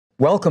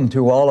Welcome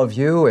to all of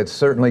you. It's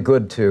certainly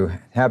good to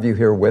have you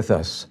here with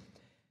us.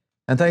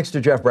 And thanks to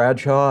Jeff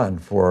Bradshaw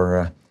and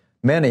for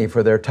many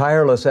for their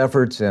tireless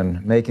efforts in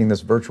making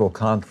this virtual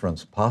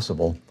conference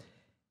possible.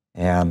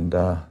 And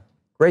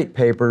great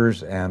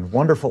papers and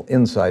wonderful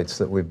insights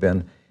that we've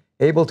been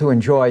able to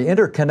enjoy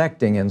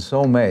interconnecting in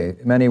so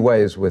many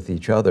ways with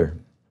each other.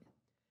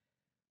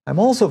 I'm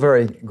also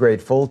very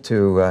grateful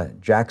to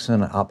Jackson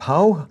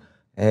Abhau,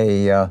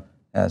 a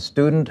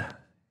student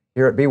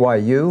here at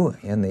BYU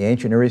in the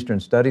Ancient Near Eastern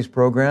Studies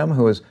program,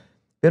 who has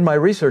been my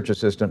research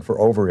assistant for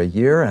over a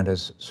year and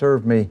has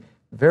served me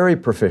very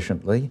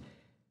proficiently.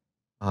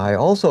 I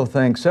also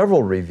thank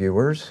several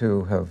reviewers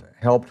who have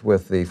helped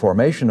with the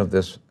formation of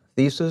this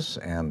thesis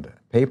and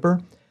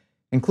paper,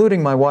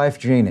 including my wife,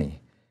 Jeannie,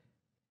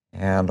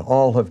 and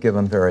all have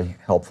given very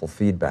helpful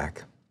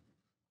feedback.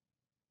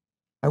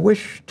 I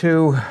wish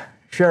to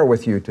share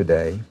with you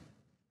today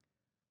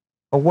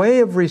a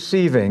way of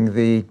receiving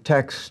the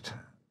text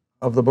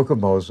of the book of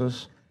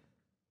Moses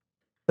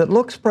that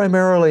looks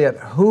primarily at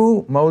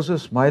who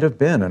Moses might have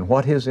been and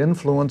what his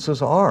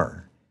influences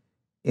are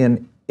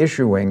in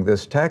issuing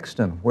this text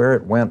and where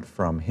it went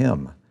from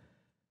him.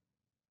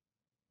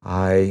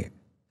 I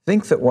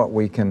think that what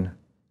we can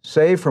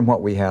say from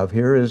what we have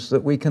here is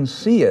that we can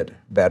see it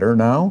better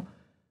now,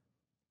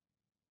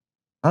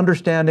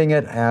 understanding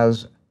it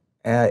as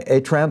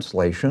a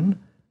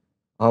translation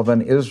of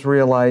an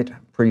Israelite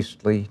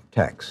priestly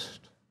text.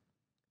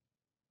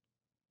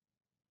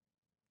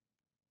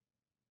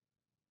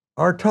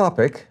 Our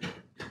topic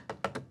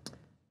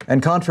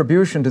and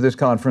contribution to this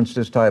conference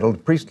is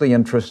titled Priestly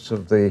Interests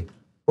of the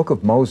Book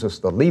of Moses,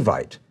 the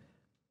Levite.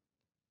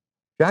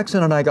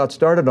 Jackson and I got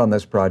started on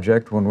this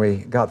project when we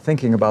got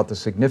thinking about the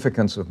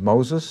significance of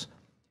Moses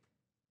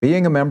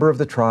being a member of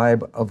the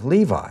tribe of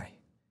Levi.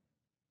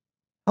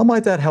 How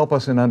might that help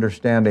us in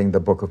understanding the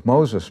book of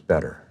Moses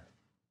better?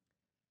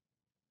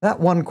 That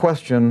one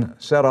question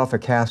set off a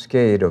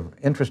cascade of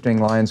interesting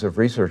lines of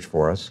research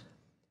for us.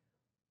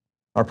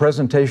 Our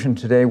presentation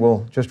today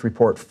will just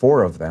report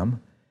 4 of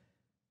them,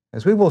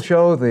 as we will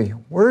show the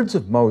words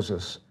of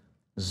Moses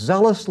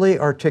zealously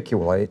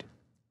articulate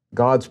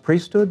God's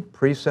priesthood,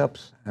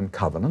 precepts, and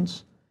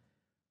covenants,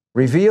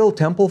 reveal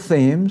temple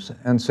themes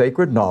and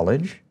sacred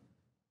knowledge,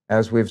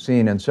 as we've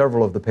seen in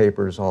several of the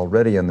papers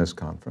already in this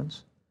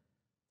conference,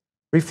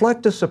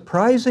 reflect a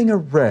surprising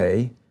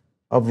array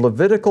of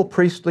Levitical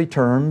priestly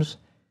terms,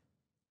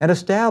 and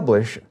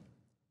establish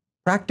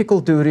practical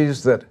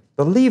duties that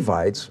the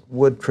Levites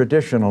would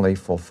traditionally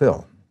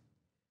fulfill.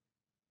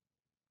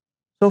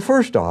 So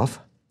first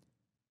off,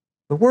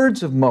 the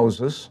words of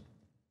Moses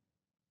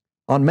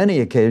on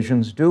many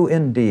occasions do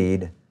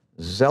indeed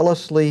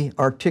zealously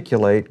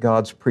articulate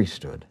God's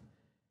priesthood.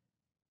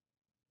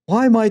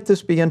 Why might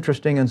this be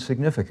interesting and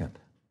significant?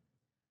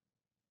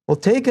 Well,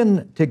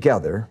 taken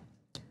together,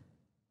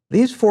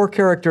 these 4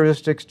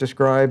 characteristics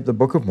describe the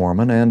Book of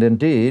Mormon, and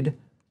indeed,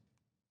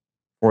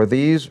 for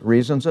these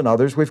reasons and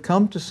others, we've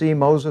come to see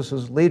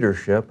Moses'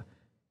 leadership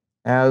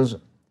as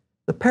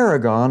the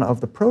paragon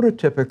of the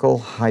prototypical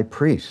high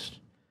priest,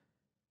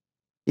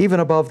 even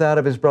above that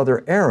of his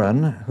brother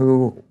Aaron,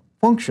 who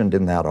functioned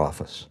in that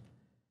office.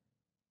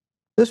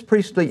 This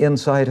priestly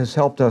insight has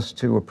helped us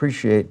to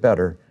appreciate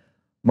better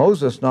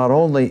Moses not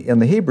only in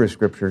the Hebrew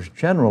Scriptures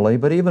generally,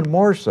 but even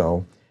more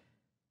so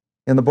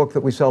in the book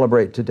that we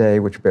celebrate today,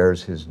 which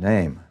bears his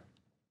name.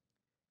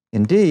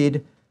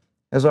 Indeed,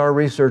 as our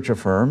research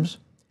affirms,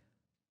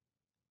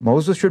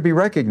 Moses should be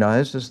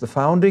recognized as the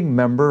founding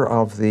member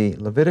of the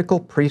Levitical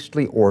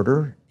priestly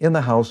order in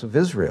the house of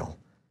Israel.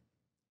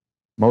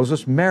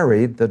 Moses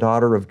married the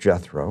daughter of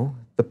Jethro,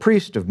 the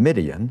priest of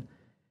Midian,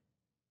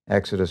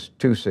 Exodus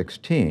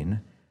 2:16,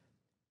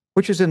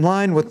 which is in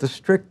line with the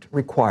strict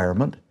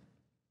requirement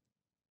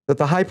that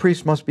the high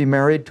priest must be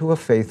married to a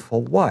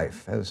faithful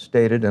wife, as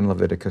stated in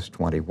Leviticus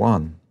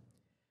 21.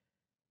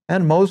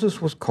 And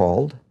Moses was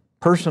called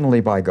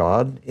personally by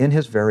God in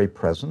his very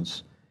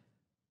presence,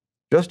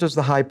 just as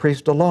the high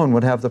priest alone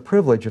would have the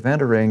privilege of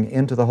entering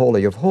into the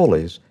Holy of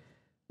Holies,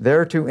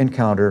 there to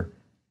encounter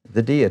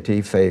the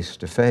deity face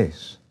to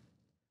face.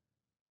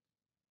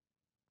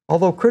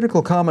 Although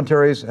critical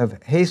commentaries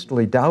have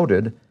hastily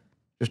doubted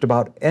just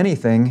about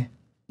anything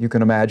you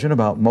can imagine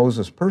about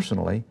Moses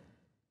personally,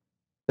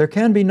 there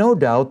can be no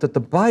doubt that the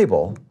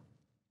Bible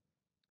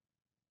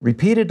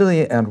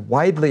repeatedly and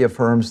widely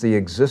affirms the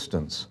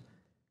existence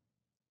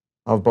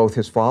of both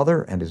his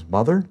father and his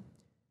mother,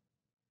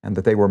 and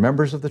that they were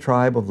members of the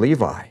tribe of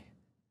Levi,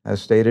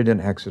 as stated in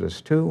Exodus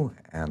 2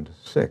 and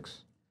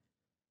 6,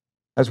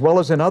 as well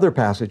as in other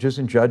passages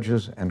in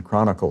Judges and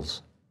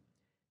Chronicles.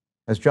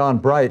 As John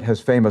Bright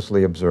has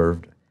famously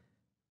observed,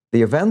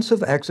 the events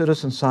of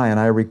Exodus and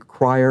Sinai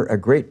require a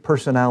great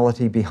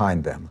personality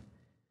behind them.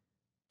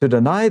 To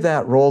deny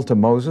that role to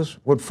Moses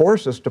would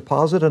force us to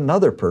posit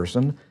another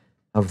person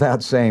of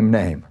that same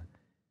name.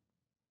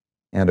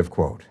 End of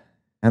quote.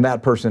 And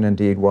that person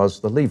indeed was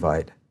the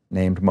Levite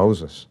named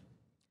Moses.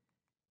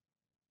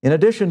 In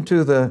addition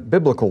to the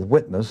biblical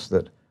witness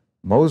that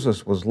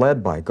Moses was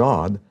led by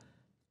God,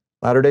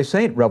 Latter-day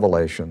Saint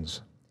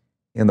revelations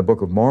in the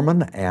Book of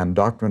Mormon and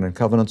Doctrine and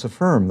Covenants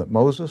affirm that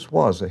Moses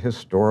was a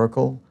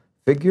historical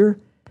figure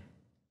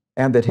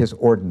and that his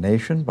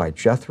ordination by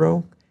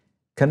Jethro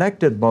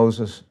connected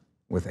Moses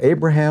with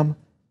Abraham,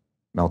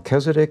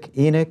 Melchizedek,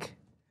 Enoch,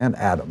 and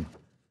Adam.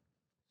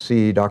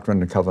 See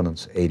Doctrine and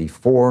Covenants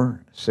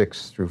 84,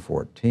 6 through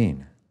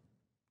 14.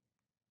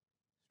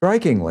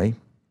 Strikingly,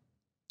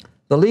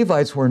 the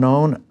Levites were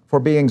known for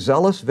being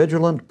zealous,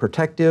 vigilant,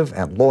 protective,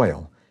 and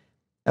loyal,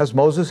 as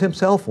Moses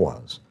himself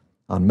was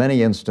on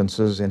many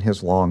instances in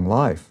his long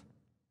life.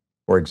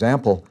 For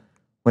example,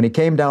 when he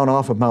came down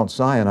off of Mount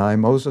Sinai,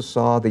 Moses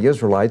saw the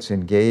Israelites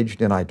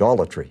engaged in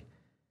idolatry.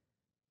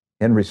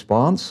 In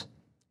response,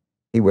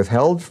 he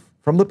withheld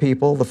from the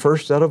people the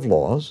first set of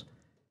laws,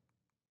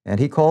 and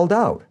he called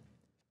out,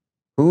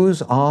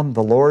 "Who's on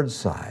the Lord's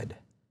side?"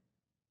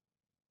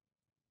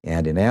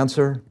 And in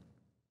answer,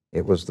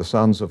 it was the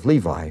sons of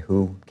Levi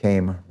who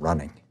came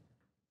running.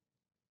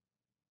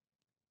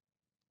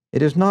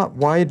 It is not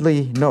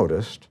widely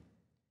noticed,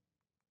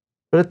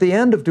 but at the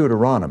end of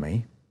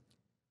Deuteronomy,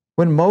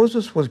 when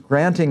Moses was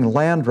granting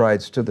land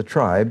rights to the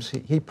tribes,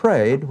 he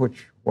prayed,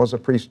 which was a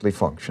priestly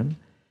function,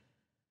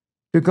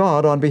 to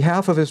God on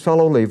behalf of his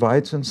fellow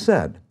Levites and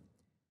said,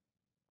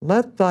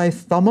 "Let thy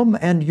Thummim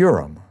and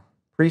Urim,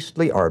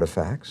 priestly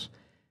artifacts,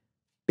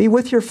 be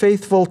with your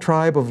faithful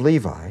tribe of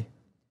Levi,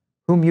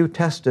 whom you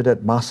tested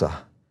at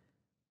Massah,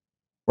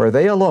 where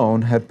they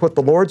alone had put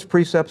the Lord's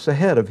precepts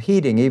ahead of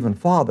heeding even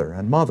father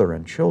and mother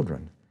and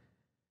children."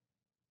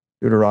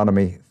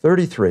 Deuteronomy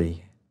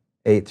 33,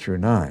 8 through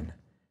 9.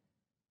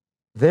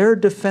 Their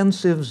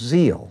defensive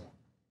zeal,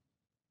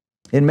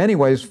 in many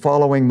ways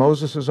following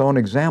Moses' own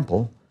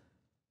example,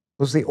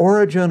 was the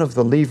origin of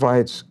the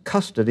Levites'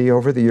 custody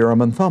over the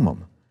Urim and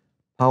Thummim,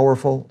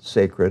 powerful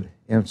sacred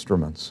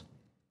instruments.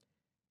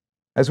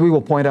 As we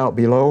will point out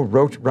below,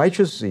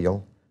 righteous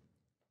zeal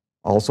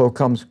also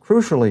comes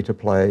crucially to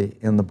play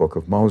in the book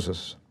of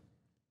Moses.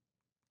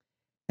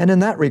 And in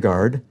that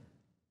regard,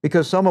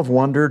 because some have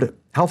wondered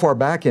how far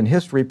back in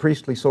history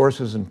priestly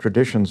sources and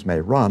traditions may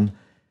run,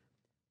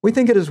 we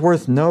think it is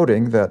worth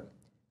noting that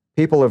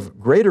people have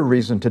greater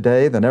reason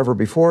today than ever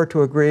before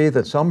to agree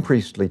that some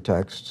priestly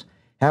texts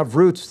have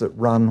roots that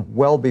run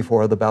well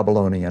before the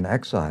Babylonian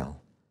exile.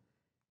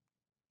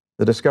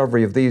 The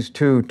discovery of these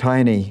two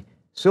tiny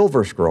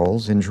silver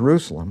scrolls in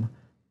Jerusalem,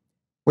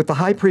 with the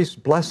high priest's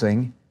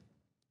blessing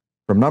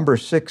from number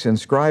 6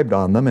 inscribed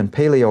on them in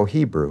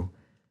Paleo-Hebrew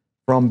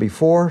from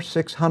before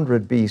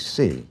 600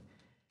 BC,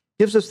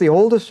 gives us the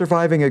oldest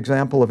surviving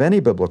example of any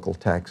biblical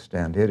text,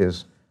 and it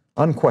is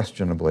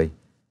unquestionably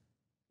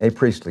a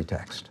priestly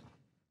text.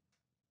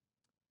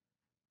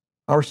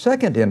 Our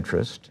second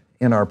interest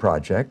in our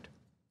project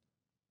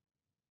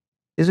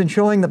is in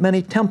showing that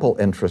many temple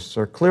interests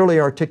are clearly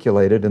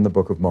articulated in the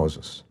book of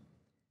Moses.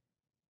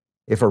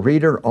 If a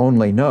reader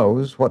only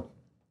knows what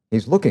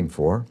he's looking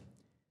for,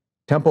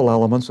 temple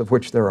elements, of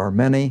which there are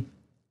many,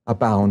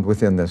 abound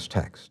within this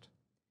text.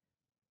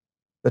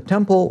 The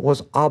temple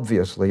was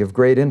obviously of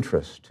great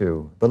interest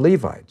to the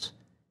Levites,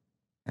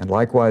 and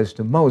likewise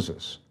to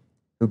Moses,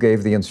 who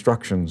gave the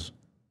instructions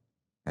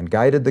and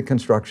guided the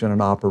construction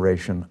and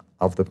operation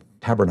of the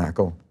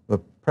tabernacle, the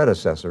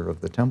predecessor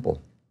of the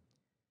temple.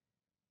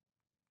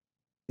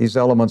 These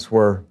elements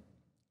were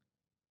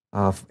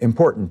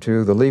important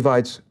to the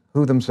Levites,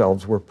 who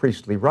themselves were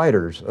priestly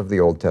writers of the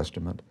Old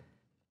Testament,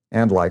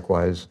 and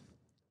likewise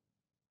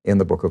in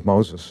the book of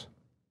Moses.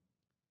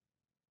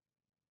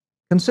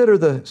 Consider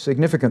the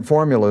significant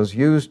formulas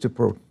used to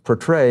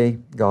portray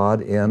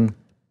God in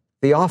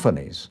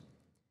theophanies.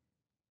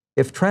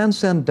 If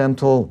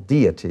transcendental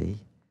deity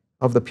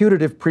of the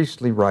putative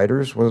priestly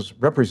writers was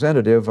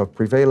representative of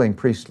prevailing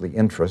priestly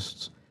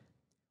interests,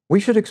 we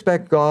should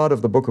expect God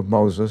of the book of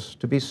Moses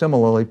to be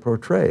similarly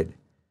portrayed.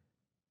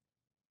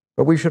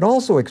 But we should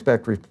also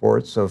expect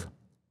reports of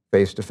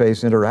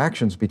face-to-face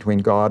interactions between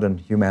God and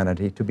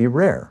humanity to be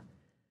rare.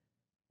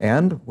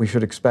 And we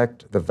should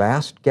expect the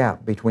vast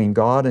gap between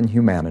God and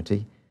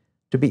humanity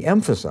to be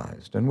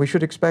emphasized, and we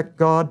should expect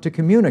God to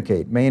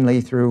communicate mainly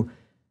through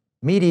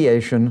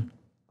mediation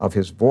of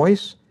his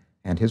voice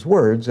and his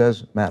words,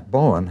 as Matt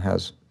Bowen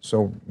has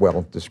so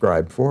well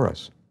described for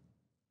us.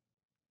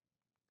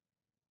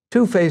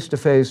 Two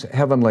face-to-face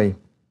heavenly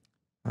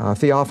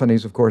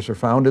theophanies, of course, are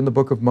found in the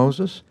book of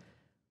Moses,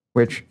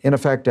 which in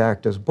effect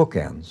act as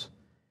bookends.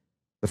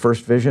 The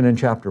first vision in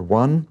chapter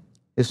 1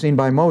 is seen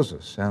by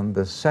Moses, and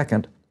the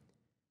second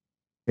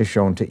is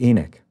shown to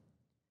Enoch.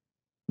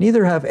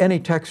 Neither have any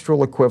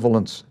textual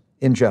equivalents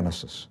in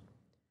Genesis.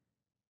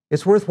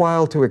 It's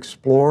worthwhile to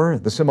explore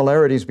the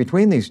similarities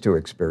between these two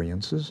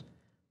experiences.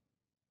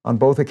 On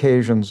both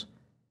occasions,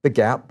 the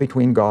gap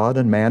between God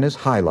and man is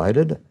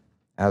highlighted,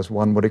 as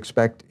one would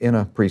expect in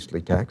a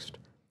priestly text.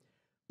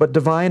 But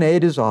divine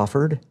aid is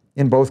offered,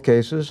 in both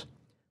cases,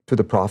 to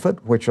the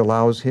prophet, which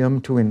allows him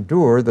to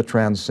endure the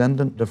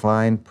transcendent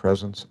divine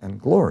presence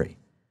and glory.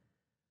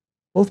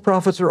 Both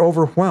prophets are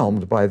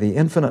overwhelmed by the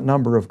infinite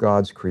number of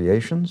God's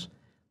creations,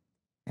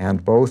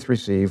 and both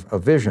receive a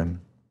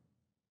vision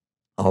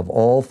of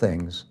all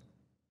things,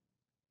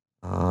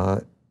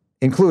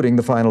 including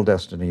the final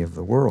destiny of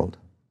the world.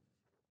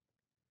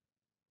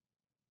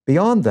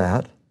 Beyond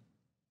that,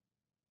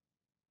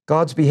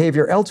 God's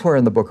behavior elsewhere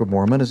in the Book of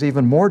Mormon is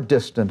even more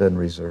distant and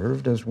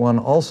reserved, as one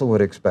also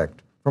would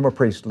expect from a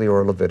priestly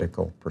or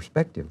Levitical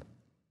perspective.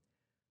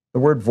 The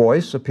word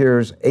voice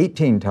appears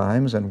 18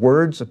 times and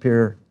words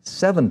appear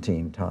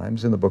 17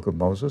 times in the Book of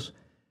Moses,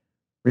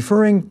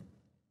 referring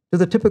to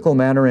the typical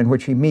manner in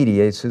which he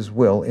mediates his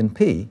will in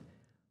P,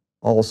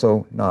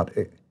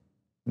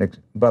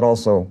 but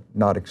also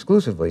not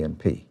exclusively in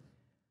P.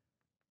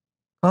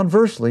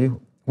 Conversely,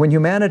 when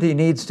humanity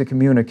needs to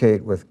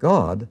communicate with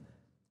God,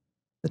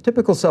 the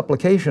typical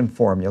supplication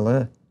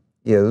formula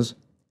is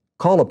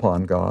call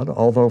upon God,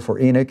 although for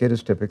Enoch it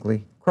is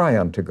typically cry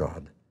unto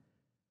God.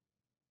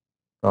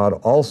 God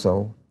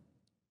also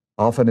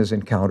often is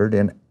encountered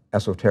in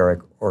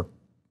esoteric or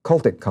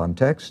cultic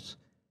contexts,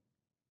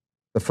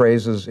 the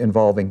phrases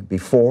involving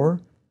before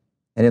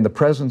and in the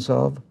presence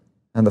of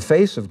and the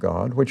face of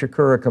God, which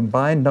occur a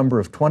combined number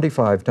of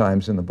 25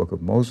 times in the Book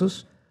of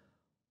Moses,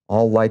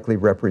 all likely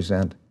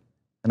represent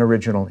an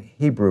original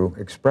Hebrew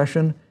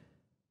expression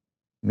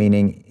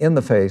meaning in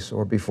the face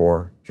or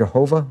before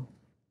Jehovah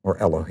or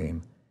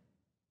Elohim.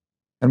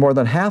 And more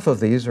than half of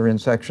these are in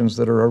sections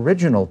that are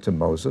original to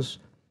Moses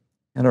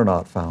and are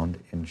not found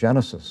in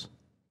Genesis.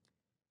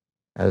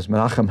 As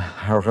Menachem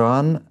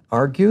Haran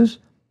argues,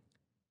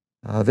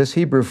 this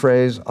Hebrew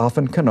phrase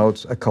often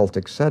connotes a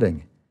cultic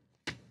setting.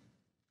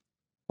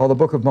 While the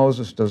Book of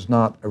Moses does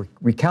not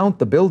recount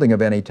the building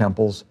of any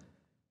temples,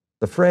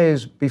 the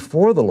phrase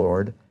before the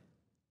Lord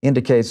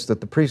indicates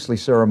that the priestly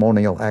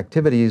ceremonial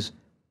activities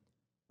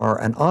are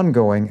an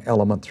ongoing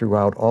element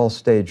throughout all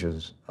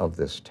stages of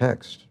this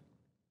text.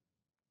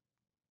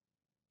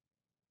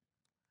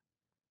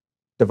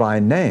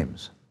 Divine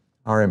names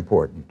are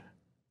important.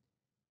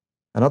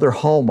 Another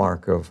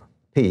hallmark of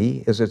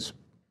P is its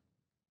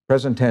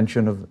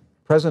presentation of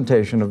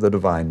the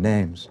divine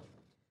names.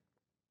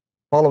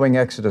 Following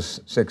Exodus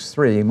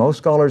 6:3, most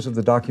scholars of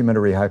the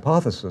documentary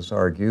hypothesis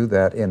argue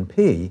that in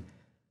P,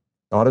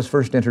 God is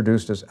first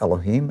introduced as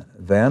Elohim,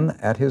 then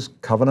at his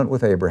covenant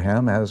with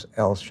Abraham as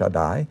El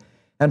Shaddai,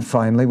 and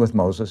finally with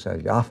Moses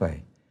as Yahweh.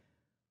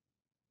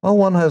 While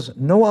one has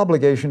no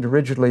obligation to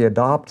rigidly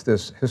adopt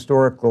this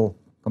historical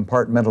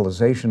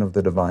compartmentalization of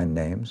the divine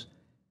names,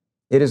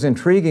 it is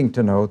intriguing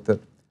to note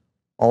that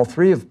all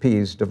three of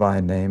P's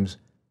divine names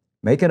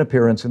make an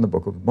appearance in the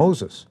Book of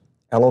Moses.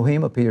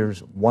 Elohim appears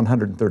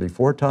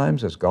 134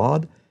 times as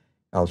God,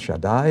 El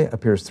Shaddai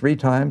appears 3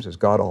 times as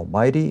God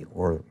Almighty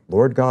or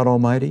Lord God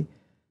Almighty,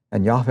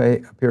 and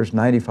Yahweh appears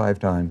 95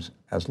 times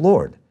as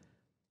Lord,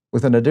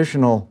 with an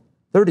additional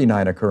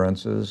 39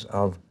 occurrences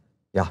of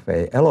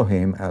Yahweh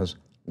Elohim as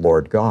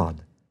Lord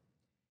God.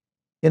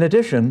 In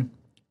addition,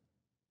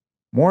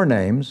 more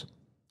names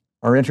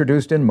are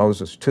introduced in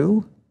Moses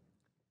 2,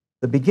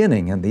 the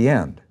beginning and the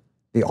end,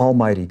 the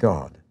Almighty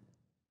God.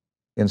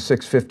 In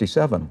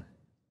 657,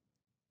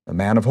 the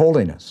Man of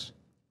Holiness.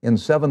 In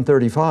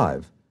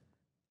 735,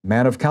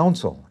 Man of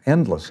Counsel,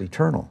 endless,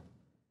 eternal.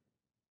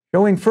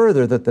 Showing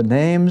further that the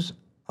names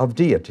of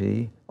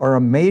deity are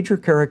a major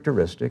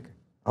characteristic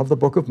of the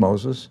Book of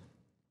Moses,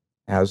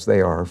 as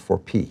they are for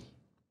P.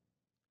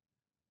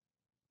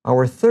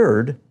 Our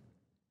third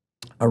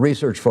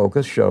research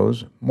focus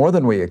shows, more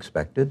than we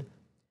expected,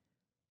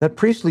 that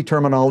priestly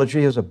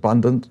terminology is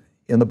abundant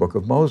in the Book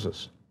of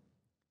Moses.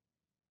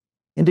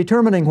 In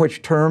determining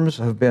which terms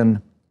have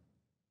been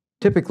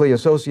typically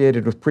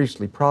associated with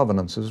priestly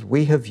provenances,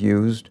 we have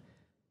used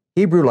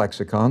Hebrew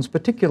lexicons,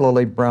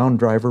 particularly Brown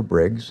Driver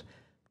Briggs,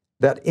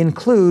 that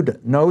include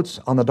notes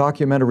on the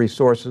documentary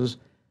sources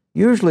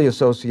usually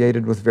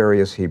associated with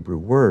various Hebrew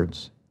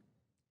words.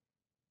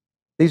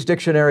 These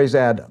dictionaries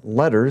add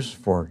letters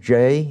for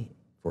J,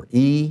 for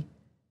E,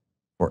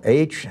 for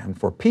H, and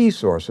for P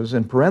sources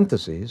in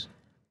parentheses,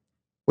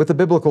 with the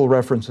biblical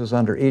references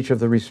under each of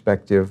the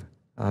respective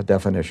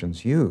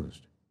definitions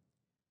used.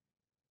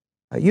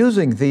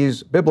 Using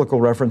these biblical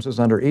references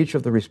under each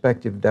of the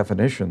respective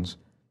definitions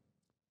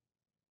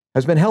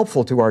has been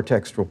helpful to our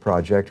textual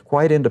project,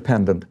 quite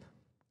independent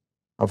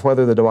of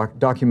whether the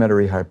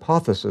documentary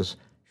hypothesis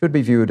should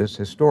be viewed as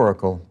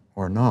historical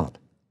or not.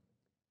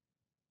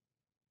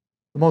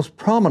 The most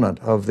prominent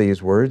of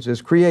these words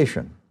is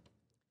creation.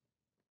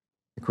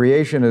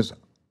 Creation is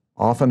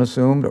often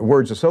assumed,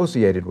 words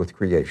associated with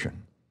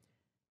creation.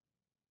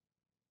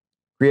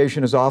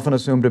 Creation is often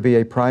assumed to be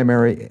a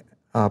primary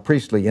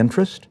priestly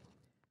interest,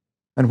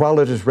 and while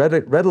it is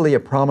readily a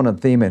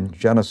prominent theme in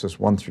Genesis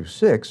 1 through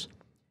 6,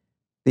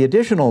 the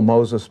additional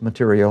Moses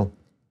material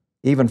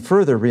even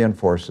further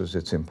reinforces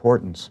its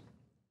importance.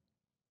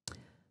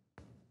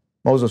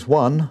 Moses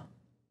 1,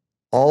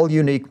 all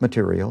unique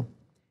material,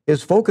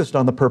 is focused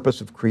on the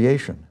purpose of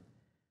creation.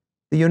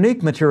 The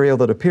unique material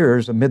that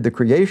appears amid the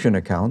creation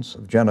accounts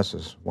of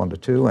Genesis 1 to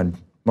 2 and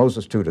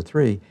Moses 2 to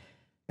 3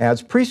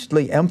 adds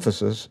priestly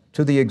emphasis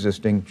to the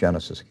existing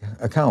Genesis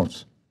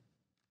accounts.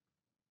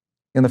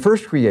 In the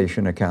first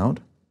creation account,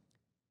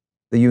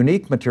 the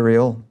unique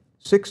material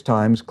 6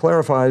 times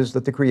clarifies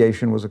that the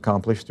creation was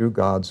accomplished through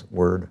God's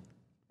word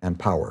and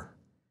power.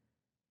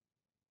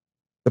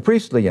 The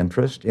priestly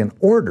interest in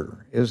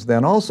order is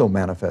then also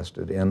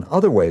manifested in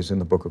other ways in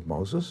the book of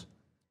Moses.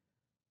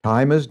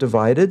 Time is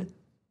divided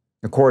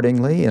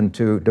accordingly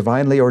into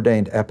divinely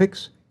ordained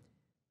epics,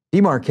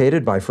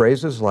 demarcated by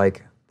phrases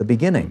like the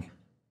beginning,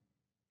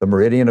 the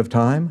meridian of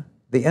time,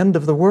 the end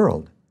of the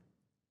world,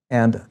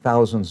 and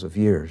thousands of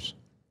years.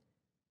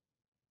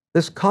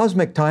 This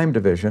cosmic time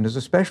division is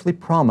especially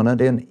prominent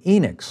in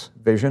Enoch's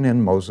vision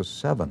in Moses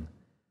 7.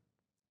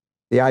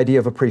 The idea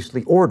of a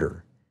priestly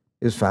order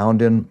is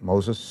found in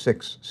Moses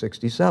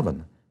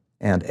 6:67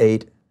 and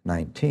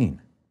 8:19.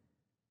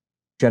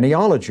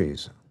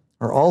 Genealogies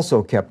are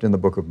also kept in the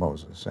book of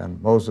Moses,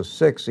 and Moses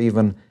 6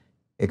 even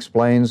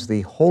explains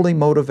the holy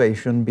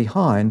motivation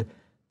behind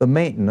the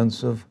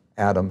maintenance of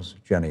Adam's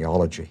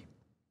genealogy.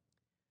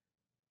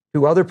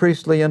 2 other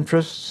priestly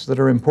interests that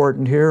are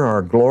important here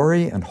are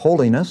glory and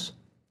holiness,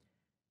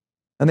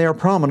 and they are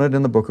prominent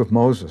in the book of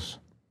Moses.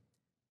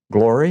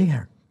 Glory,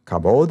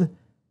 kabod,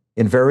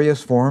 in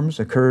various forms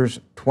occurs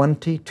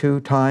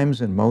 22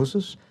 times in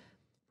Moses.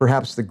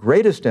 Perhaps the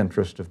greatest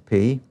interest of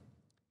P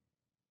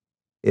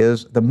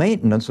is the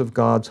maintenance of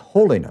God's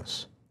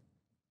holiness,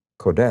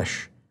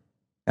 kodesh,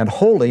 and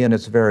holy in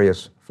its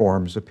various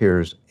forms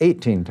appears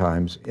 18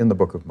 times in the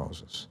book of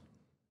Moses.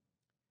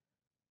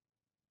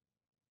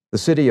 The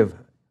city of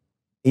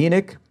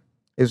Enoch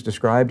is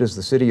described as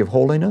the city of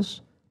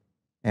holiness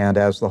and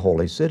as the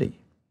holy city.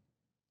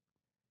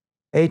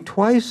 A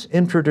twice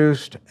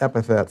introduced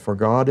epithet for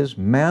God is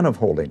man of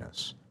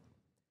holiness,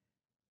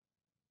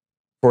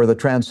 for the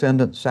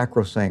transcendent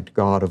sacrosanct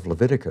God of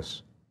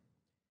Leviticus.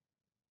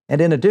 And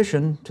in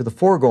addition to the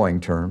foregoing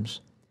terms,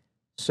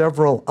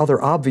 several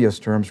other obvious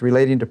terms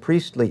relating to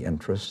priestly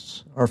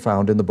interests are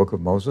found in the book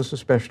of Moses,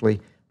 especially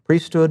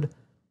priesthood,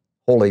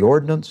 holy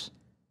ordinance,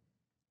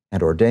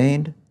 and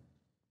ordained.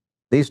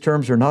 These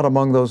terms are not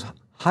among those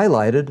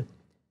highlighted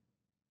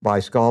by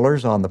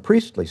scholars on the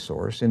priestly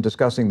source in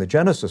discussing the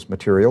Genesis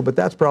material, but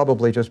that's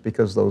probably just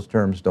because those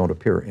terms don't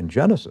appear in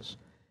Genesis.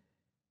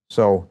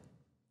 So,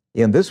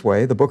 in this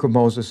way, the book of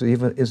Moses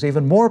is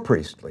even more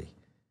priestly,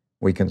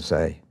 we can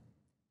say,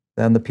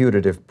 than the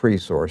putative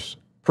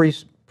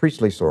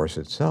priestly source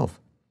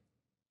itself.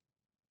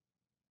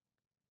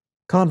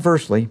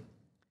 Conversely,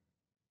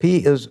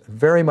 P is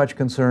very much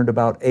concerned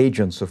about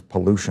agents of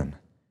pollution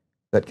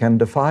that can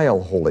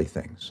defile holy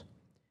things.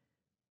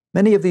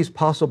 Many of these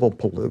possible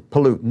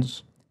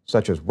pollutants,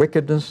 such as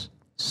wickedness,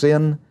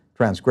 sin,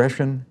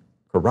 transgression,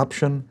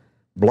 corruption,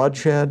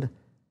 bloodshed,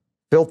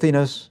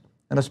 filthiness,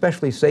 and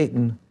especially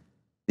Satan,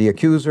 the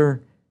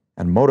accuser,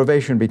 and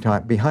motivation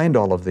behind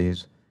all of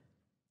these,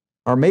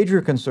 are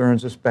major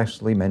concerns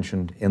especially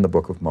mentioned in the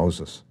book of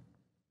Moses.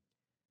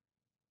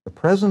 The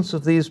presence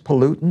of these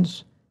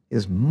pollutants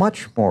is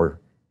much more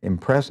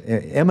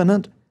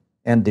imminent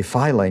and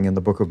defiling in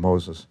the book of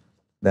Moses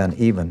than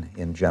even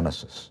in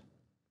Genesis.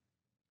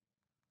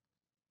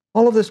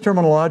 All of this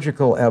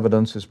terminological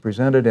evidence is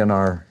presented in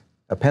our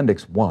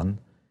Appendix 1,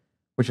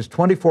 which is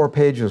 24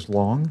 pages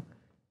long.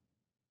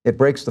 It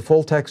breaks the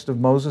full text of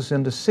Moses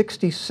into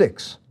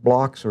 66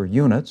 blocks or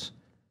units.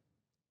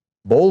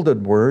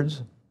 Bolded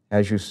words,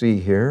 as you see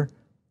here,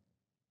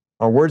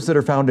 are words that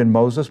are found in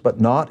Moses but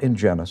not in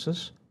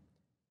Genesis.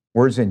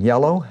 Words in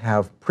yellow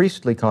have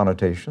priestly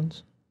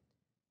connotations,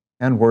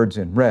 and words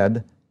in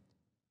red,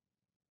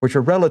 which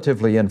are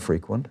relatively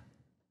infrequent,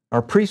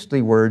 are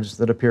priestly words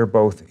that appear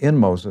both in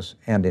Moses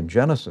and in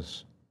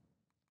Genesis.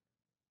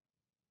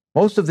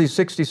 Most of these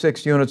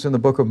 66 units in the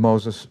book of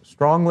Moses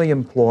strongly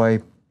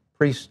employ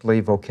priestly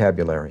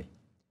vocabulary.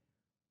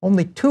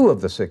 Only 2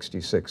 of the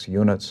 66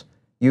 units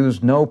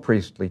use no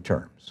priestly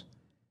terms.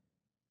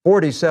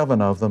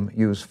 47 of them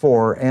use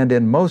 4, and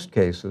in most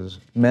cases,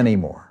 many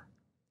more.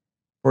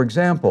 For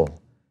example,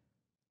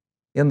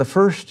 in the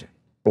first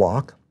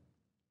block,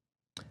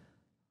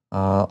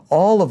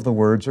 all of the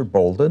words are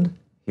bolded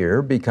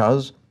here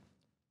because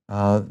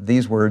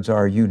these words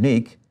are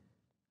unique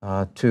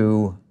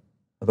to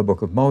the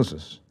book of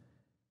Moses.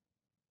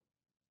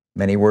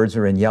 Many words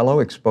are in yellow,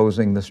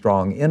 exposing the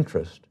strong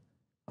interest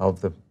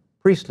of the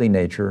priestly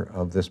nature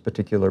of this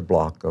particular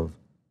block of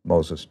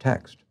Moses'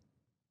 text.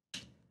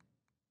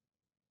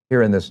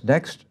 Here in this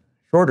next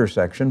shorter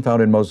section,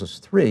 found in Moses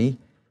 3,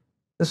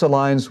 this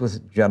aligns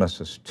with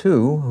Genesis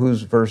 2,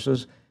 whose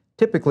verses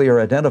typically are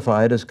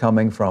identified as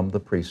coming from the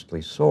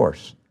priestly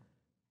source.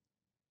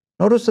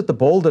 Notice that the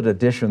bolded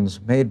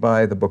additions made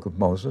by the book of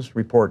Moses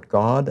report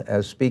God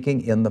as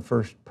speaking in the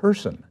first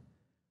person,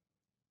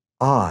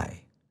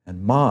 I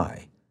and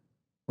my,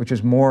 which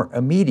is more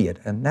immediate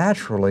and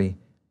naturally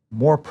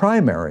more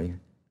primary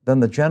than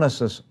the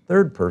Genesis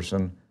third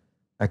person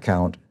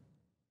account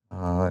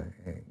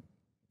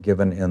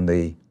given in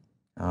the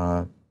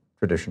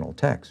traditional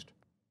text.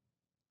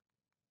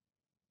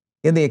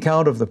 In the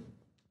account of the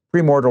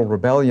premortal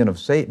rebellion of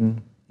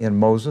Satan in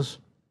Moses,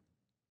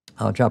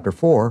 chapter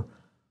 4,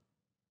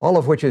 all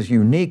of which is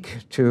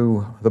unique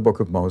to the book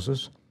of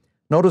Moses,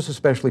 notice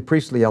especially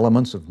priestly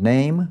elements of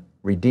name,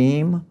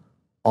 redeem,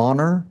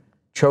 honor,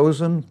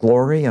 chosen,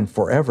 glory, and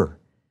forever.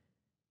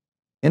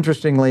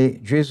 Interestingly,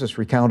 Jesus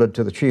recounted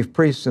to the chief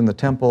priests in the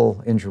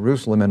temple in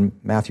Jerusalem in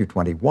Matthew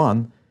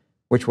 21,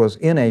 which was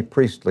in a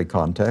priestly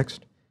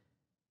context,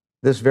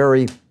 this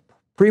very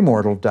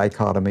premortal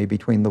dichotomy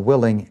between the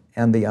willing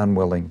and the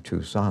unwilling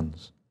two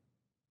sons.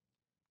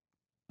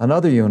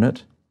 Another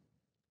unit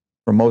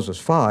from Moses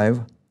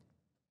 5,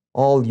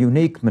 all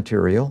unique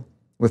material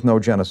with no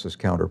Genesis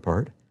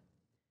counterpart,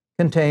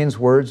 contains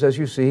words, as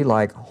you see,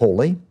 like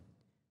holy,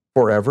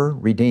 forever,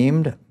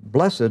 redeemed,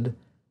 blessed,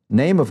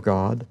 name of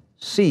God,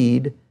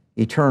 seed,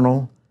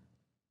 eternal,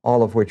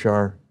 all of which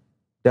are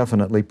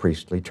definitely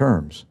priestly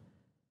terms,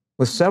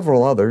 with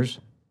several others,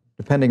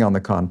 depending on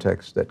the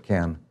context, that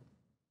can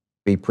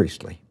be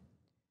priestly.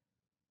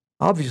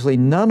 Obviously,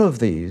 none of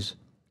these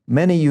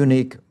many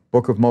unique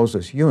Book of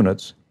Moses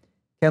units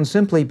can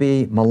simply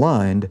be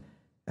maligned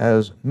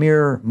as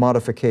mere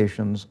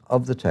modifications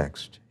of the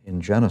text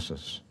in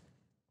Genesis.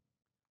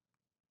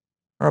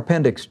 Our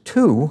Appendix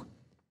 2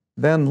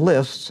 then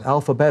lists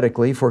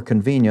alphabetically for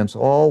convenience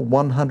all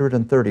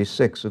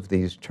 136 of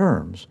these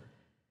terms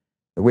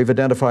that we've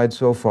identified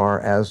so far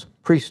as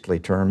priestly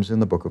terms in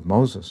the Book of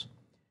Moses,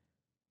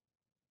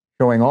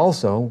 showing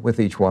also with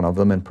each one of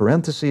them in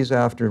parentheses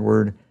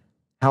afterward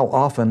how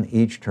often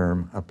each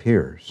term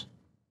appears.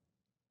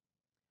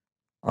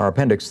 Our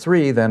Appendix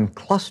 3 then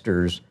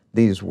clusters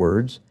these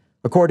words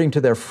according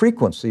to their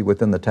frequency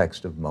within the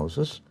text of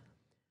Moses.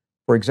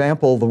 For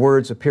example, the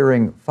words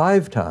appearing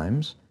 5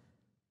 times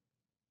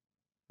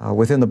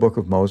within the book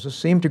of Moses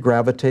seem to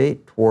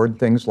gravitate toward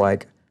things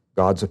like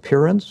God's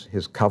appearance,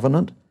 His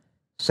covenant,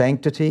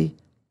 sanctity,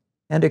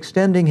 and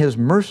extending His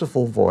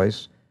merciful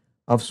voice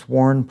of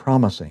sworn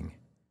promising.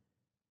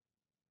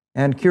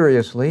 And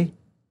curiously,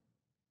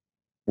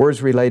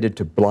 words related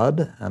to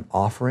blood and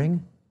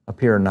offering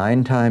appear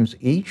 9 times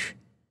each,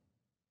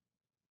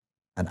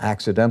 an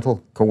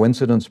accidental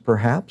coincidence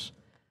perhaps,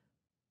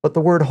 but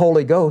the word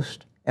Holy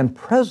Ghost and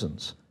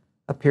presence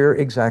appear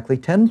exactly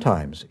 10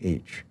 times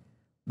each,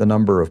 the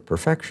number of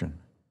perfection.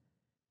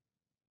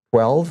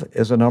 12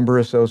 is a number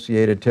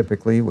associated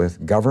typically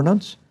with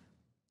governance,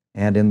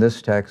 and in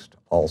this text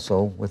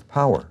also with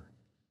power.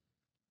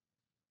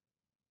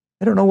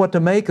 I don't know what to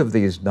make of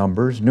these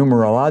numbers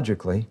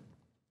numerologically,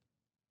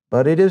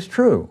 but it is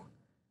true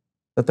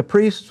that the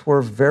priests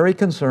were very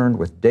concerned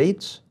with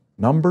dates,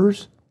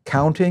 numbers,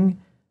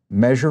 counting,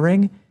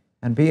 measuring,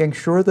 and being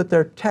sure that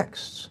their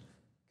texts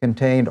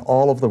contained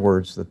all of the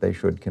words that they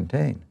should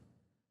contain.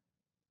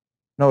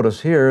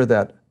 Notice here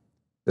that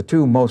the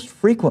 2 most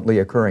frequently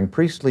occurring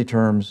priestly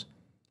terms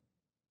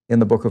in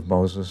the book of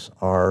Moses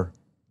are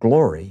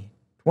glory,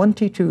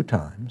 22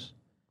 times,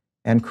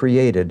 and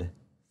created,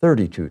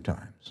 32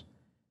 times.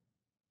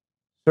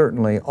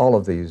 Certainly, all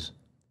of these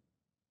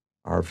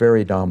are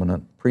very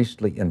dominant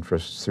priestly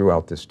interests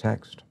throughout this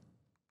text.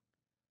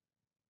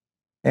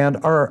 And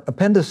our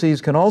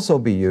appendices can also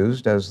be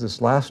used, as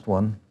this last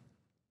one,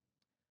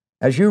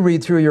 as you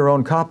read through your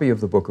own copy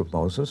of the book of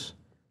Moses.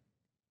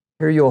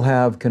 Here you'll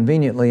have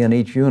conveniently in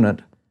each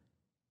unit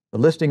the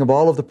listing of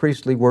all of the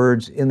priestly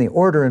words in the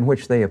order in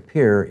which they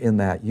appear in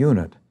that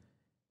unit,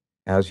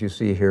 as you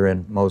see here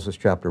in Moses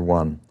chapter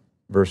 1,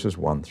 verses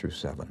 1 through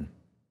 7.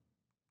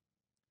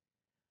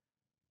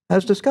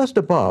 As discussed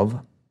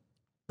above,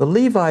 the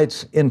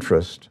Levites'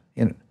 interest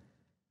in,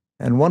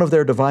 and one of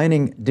their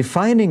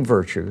defining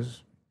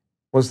virtues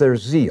was their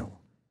zeal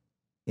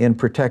in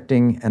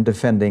protecting and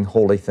defending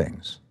holy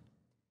things,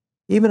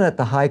 even at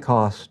the high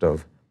cost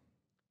of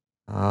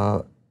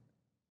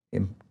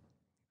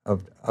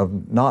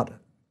not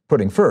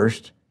putting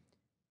first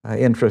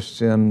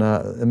interests in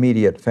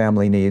immediate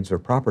family needs or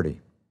property.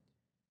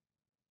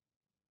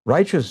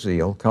 Righteous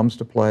zeal comes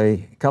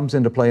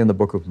into play in the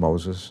book of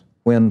Moses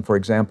when, for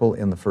example,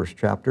 in the first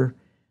chapter,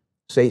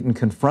 Satan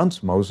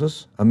confronts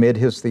Moses amid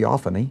his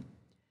theophany.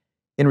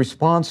 In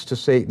response to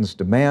Satan's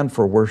demand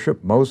for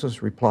worship,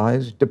 Moses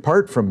replies,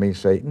 "Depart from me,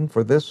 Satan,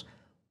 for this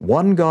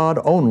one God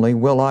only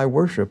will I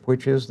worship,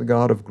 which is the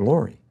God of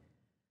glory."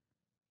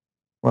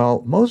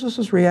 Well,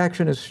 Moses'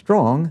 reaction is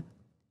strong.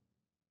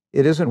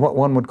 It isn't what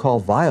one would call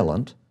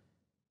violent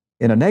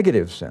in a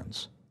negative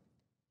sense.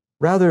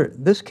 Rather,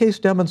 this case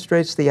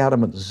demonstrates the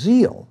adamant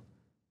zeal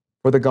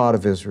for the God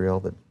of Israel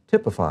that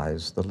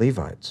typifies the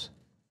Levites.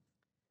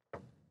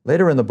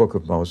 Later in the book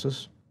of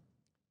Moses,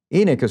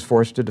 Enoch is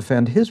forced to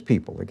defend his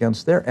people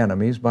against their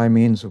enemies by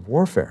means of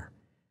warfare.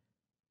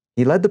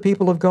 He led the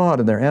people of God,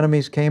 and their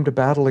enemies came to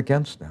battle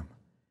against them.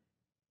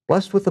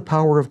 Blessed with the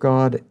power of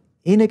God,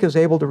 Enoch is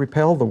able to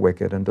repel the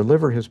wicked and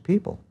deliver his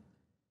people.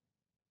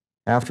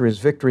 After his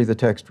victory, the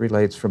text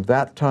relates, from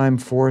that time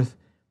forth,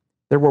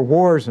 there were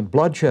wars and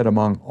bloodshed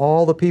among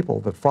all the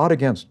people that fought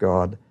against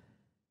God,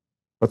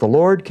 but the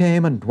Lord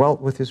came and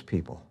dwelt with his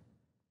people.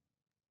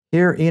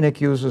 Here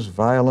Enoch uses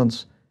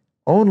violence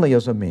only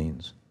as a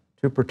means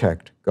to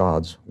protect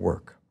God's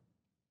work.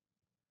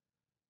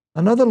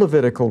 Another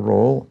Levitical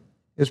role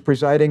is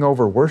presiding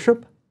over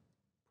worship,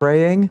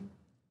 praying,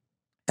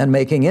 and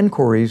making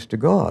inquiries to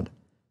God.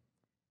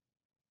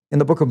 In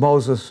the book of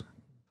Moses,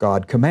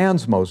 God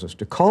commands Moses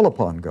to call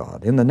upon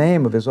God in the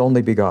name of his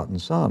only begotten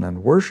Son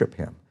and worship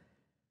him.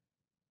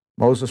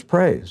 Moses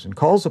prays and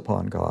calls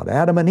upon God.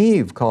 Adam and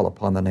Eve call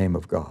upon the name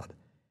of God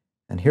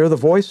and hear the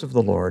voice of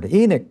the Lord.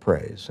 Enoch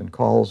prays and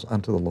calls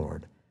unto the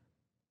Lord,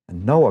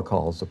 and Noah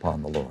calls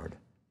upon the Lord.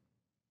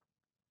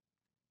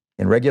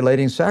 In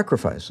regulating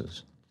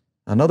sacrifices,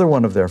 another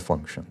one of their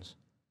functions,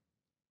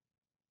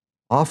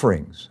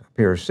 offerings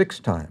appear 6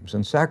 times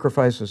and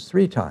sacrifices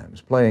 3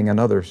 times, playing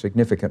another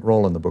significant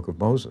role in the book of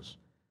Moses.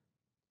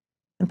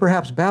 And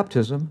perhaps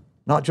baptism,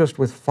 not just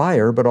with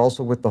fire, but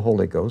also with the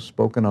Holy Ghost,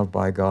 spoken of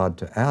by God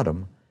to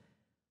Adam,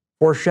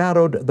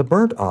 foreshadowed the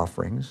burnt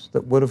offerings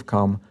that would have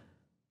come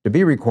to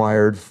be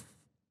required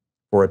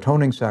for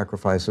atoning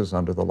sacrifices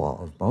under the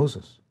law of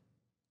Moses.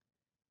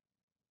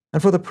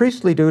 And for the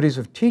priestly duties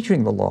of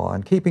teaching the law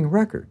and keeping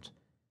records,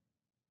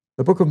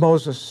 the book of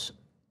Moses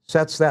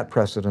sets that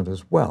precedent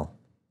as well,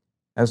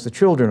 as the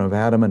children of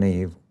Adam and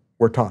Eve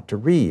were taught to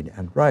read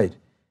and write,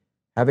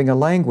 having a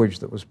language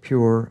that was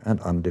pure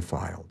and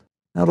undefiled.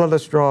 Now let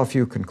us draw a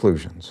few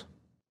conclusions.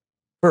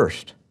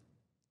 First,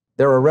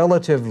 there are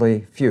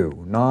relatively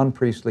few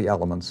non-priestly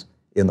elements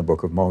in the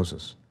book of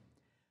Moses.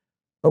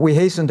 But we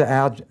hasten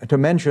to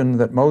mention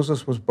that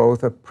Moses was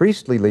both a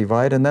priestly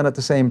Levite and then at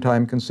the same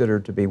time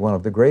considered to be one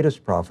of the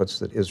greatest prophets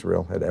that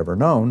Israel had ever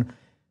known,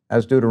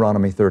 as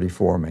Deuteronomy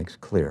 34 makes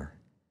clear.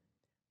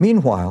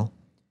 Meanwhile,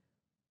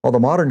 while the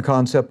modern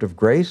concept of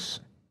grace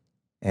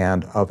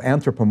and of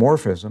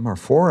anthropomorphism are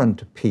foreign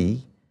to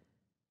P,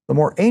 the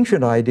more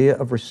ancient idea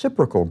of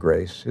reciprocal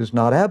grace is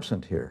not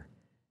absent here.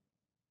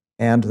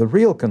 And the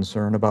real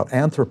concern about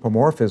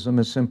anthropomorphism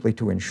is simply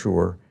to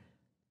ensure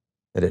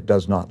that it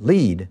does not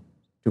lead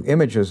to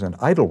images and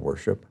idol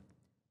worship,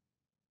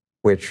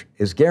 which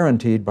is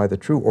guaranteed by the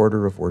true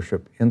order of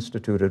worship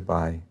instituted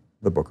by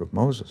the book of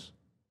Moses.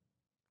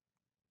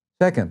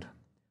 Second,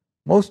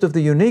 most of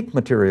the unique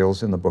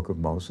materials in the book of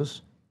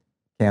Moses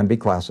can be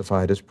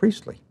classified as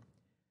priestly.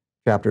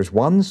 Chapters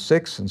 1,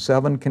 6, and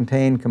 7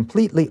 contain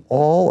completely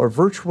all or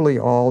virtually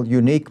all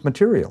unique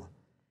material.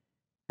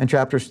 And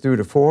chapters 3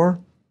 to 4,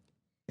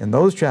 in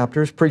those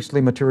chapters,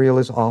 priestly material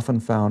is often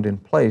found in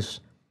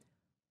place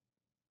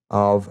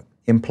of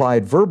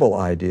implied verbal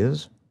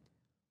ideas,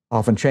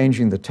 often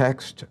changing the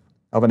text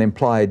of an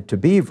implied to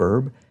be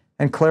verb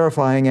and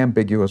clarifying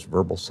ambiguous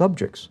verbal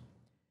subjects.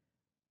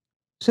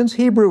 Since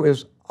Hebrew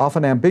is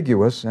often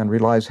ambiguous and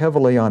relies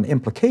heavily on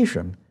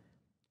implication,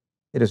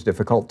 it is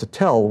difficult to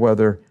tell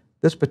whether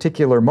this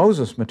particular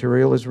Moses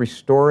material is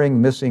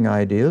restoring missing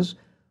ideas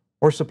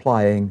or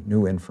supplying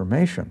new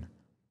information.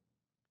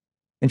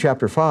 In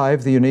chapter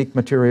 5, the unique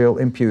material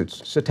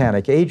imputes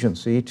satanic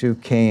agency to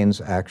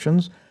Cain's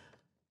actions,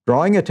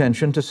 drawing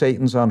attention to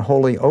Satan's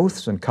unholy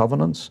oaths and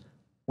covenants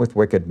with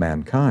wicked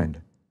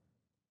mankind.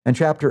 And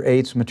chapter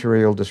 8's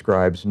material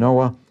describes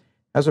Noah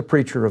as a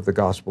preacher of the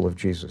gospel of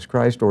Jesus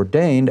Christ,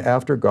 ordained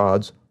after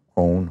God's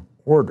own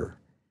order.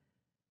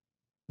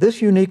 This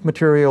unique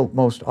material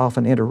most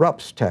often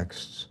interrupts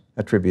texts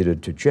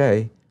attributed to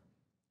J.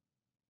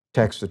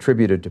 Texts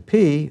attributed to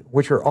P,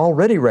 which are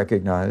already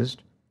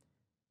recognized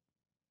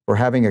for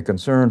having a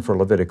concern for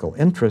Levitical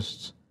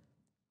interests,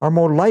 are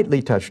more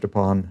lightly touched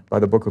upon by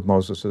the book of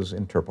Moses'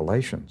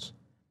 interpolations.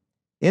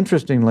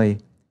 Interestingly,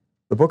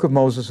 the book of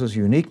Moses'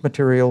 unique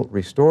material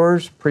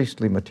restores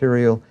priestly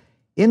material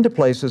into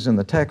places in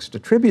the text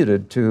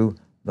attributed to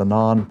the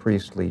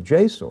non-priestly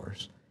J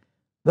source.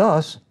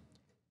 Thus,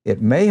 it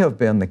may have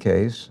been the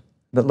case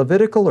that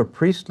Levitical or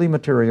priestly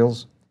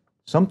materials,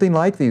 something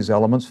like these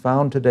elements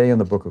found today in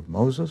the book of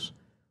Moses,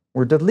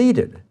 were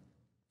deleted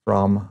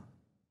from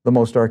the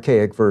most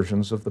archaic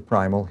versions of the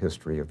primal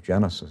history of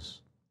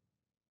Genesis.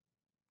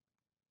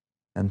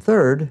 And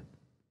third,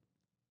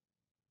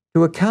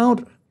 to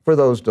account for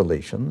those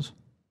deletions,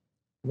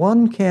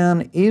 one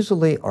can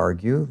easily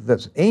argue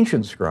that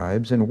ancient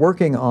scribes, in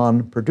working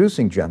on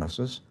producing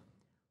Genesis,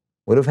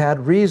 would have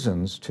had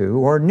reasons to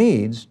or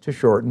needs to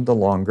shorten the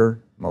longer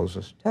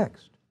Moses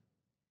text.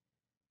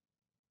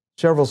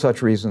 Several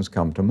such reasons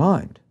come to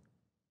mind.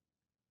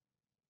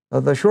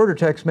 The shorter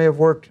text may have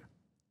worked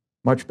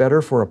much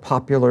better for a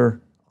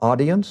popular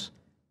audience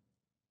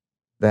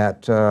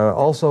that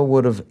also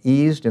would have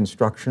eased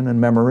instruction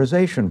and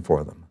memorization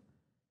for them.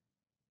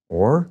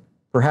 Or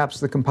perhaps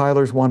the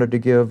compilers wanted to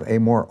give a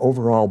more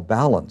overall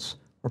balance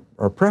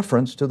or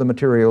preference to the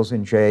materials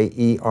in J,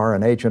 E, R,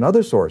 and H and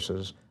other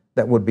sources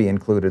that would be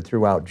included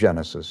throughout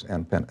Genesis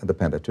and the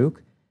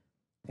Pentateuch,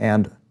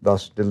 and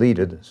thus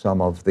deleted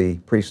some of the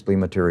priestly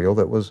material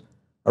that was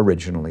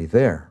originally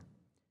there.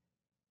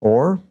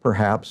 Or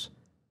perhaps,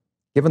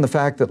 given the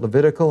fact that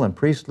Levitical and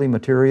priestly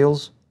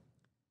materials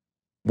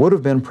would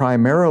have been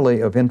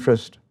primarily of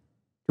interest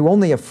to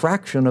only a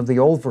fraction of the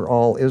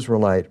overall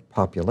Israelite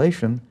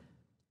population,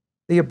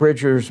 the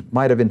abridgers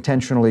might have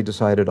intentionally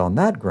decided on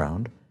that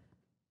ground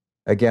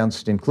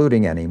against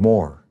including any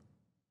more.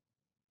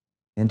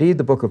 Indeed,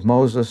 the book of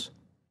Moses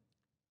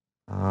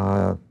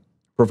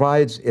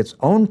provides its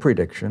own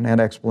prediction and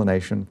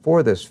explanation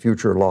for this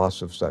future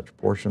loss of such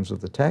portions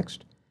of the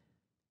text,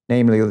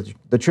 Namely,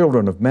 the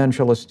children of men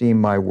shall esteem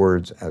my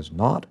words as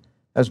not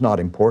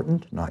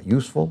important, not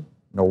useful,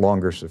 no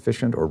longer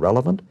sufficient or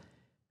relevant,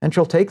 and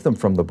shall take them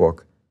from the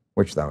book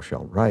which thou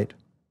shalt write.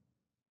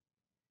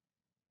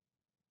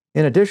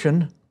 In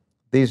addition,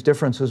 these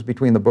differences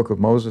between the book of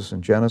Moses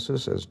and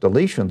Genesis as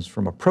deletions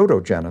from a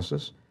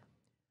proto-Genesis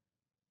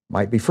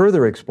might be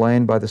further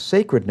explained by the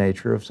sacred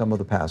nature of some of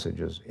the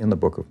passages in the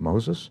book of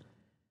Moses.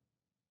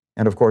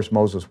 And of course,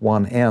 Moses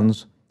 1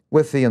 ends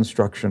with the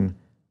instruction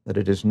that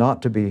it is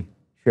not to be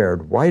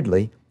shared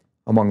widely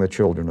among the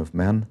children of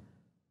men.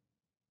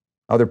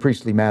 Other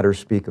priestly matters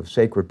speak of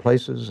sacred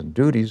places and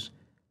duties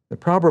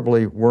that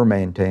probably were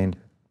maintained,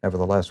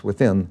 nevertheless,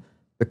 within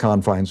the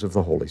confines of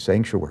the holy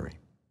sanctuary.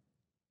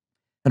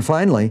 And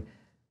finally,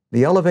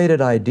 the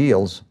elevated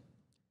ideals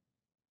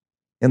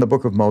in the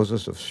book of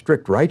Moses of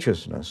strict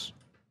righteousness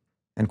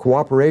and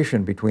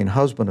cooperation between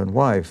husband and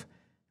wife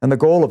and the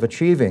goal of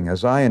achieving a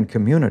Zion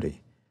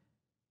community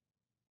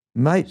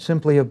might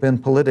simply have been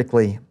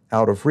politically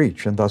out of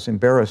reach and thus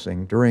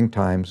embarrassing during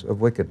times of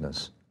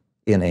wickedness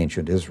in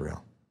ancient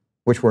Israel,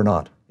 which were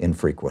not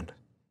infrequent.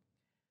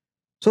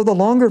 So the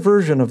longer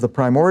version of the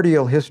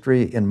primordial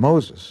history in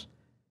Moses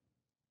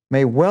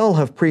may well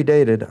have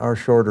predated our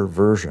shorter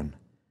version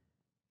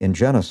in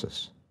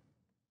Genesis.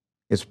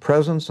 Its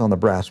presence on the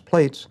brass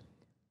plates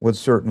would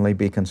certainly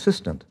be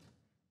consistent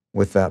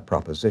with that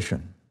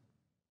proposition.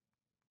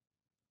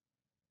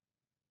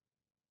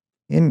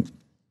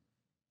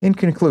 In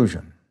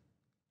conclusion,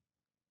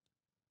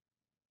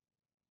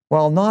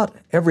 while not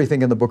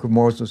everything in the book of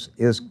Moses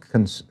is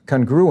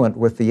congruent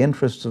with the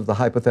interests of the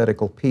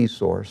hypothetical P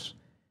source,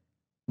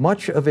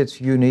 much of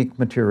its unique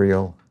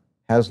material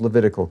has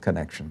Levitical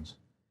connections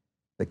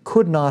that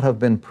could not have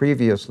been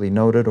previously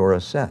noted or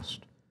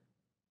assessed.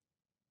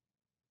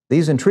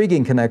 These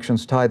intriguing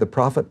connections tie the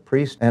prophet,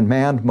 priest, and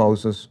man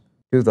Moses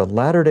to the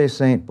Latter-day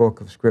Saint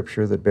book of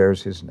Scripture that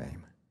bears his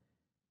name.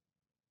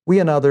 We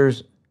and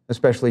others,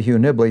 especially Hugh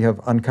Nibley, have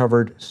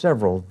uncovered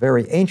several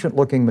very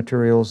ancient-looking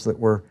materials that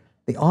were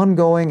the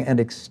ongoing and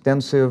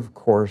extensive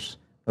course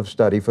of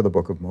study for the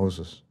book of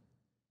Moses.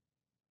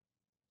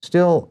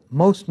 Still,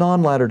 most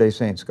non-Latter-day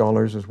Saint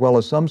scholars, as well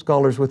as some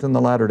scholars within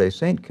the Latter-day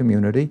Saint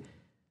community,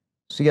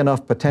 see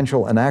enough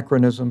potential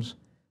anachronisms,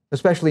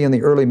 especially in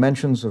the early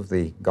mentions of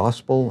the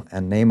gospel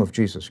and name of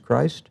Jesus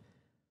Christ,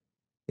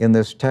 in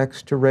this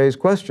text to raise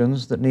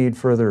questions that need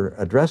further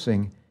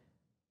addressing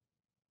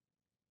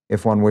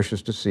if one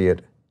wishes to see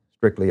it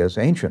strictly as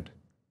ancient.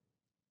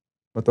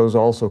 But those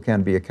also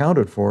can be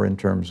accounted for in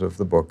terms of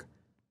the book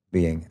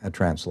being a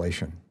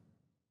translation.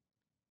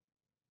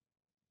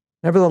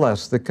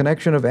 Nevertheless, the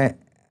connection of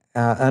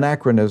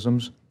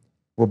anachronisms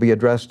will be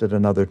addressed at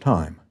another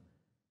time.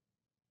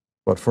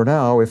 But for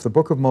now, if the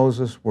book of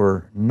Moses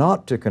were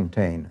not to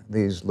contain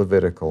these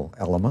Levitical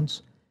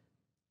elements,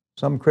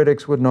 some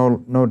critics would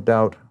no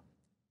doubt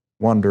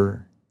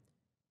wonder,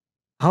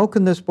 how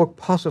can this book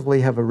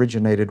possibly have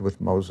originated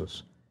with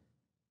Moses,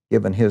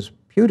 given his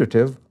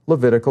putative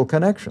Levitical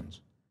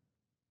connections?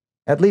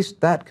 At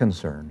least that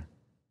concern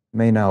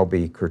may now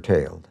be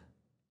curtailed.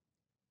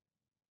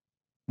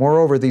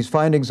 Moreover, these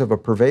findings of a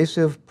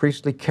pervasive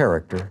priestly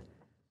character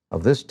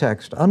of this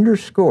text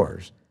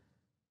underscores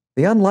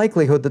the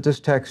unlikelihood that this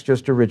text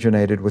just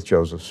originated with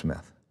Joseph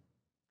Smith.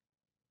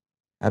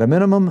 At a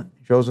minimum,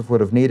 Joseph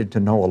would have needed to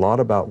know a lot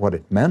about what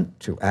it meant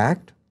to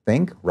act,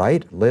 think,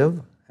 write,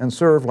 live, and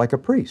serve like a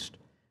priest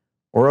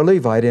or a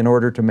Levite in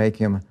order to make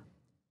him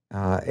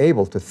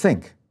able to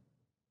think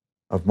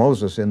of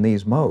Moses in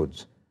these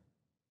modes,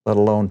 let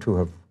alone to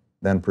have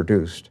then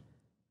produced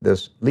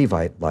this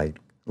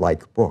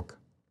Levite-like book.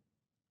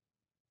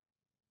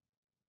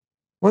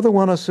 Whether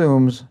one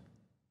assumes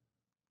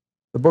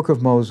the book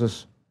of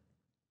Moses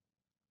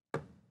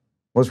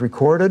was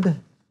recorded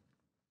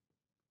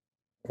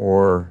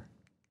or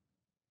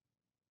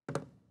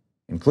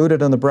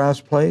included in the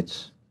brass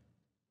plates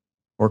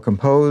or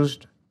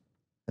composed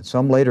at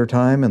some later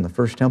time in the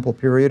First Temple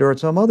period or at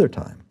some other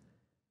time,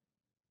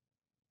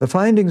 the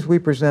findings we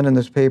present in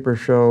this paper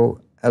show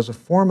as a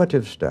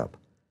formative step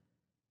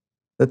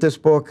that this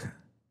book,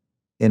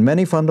 in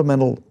many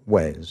fundamental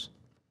ways,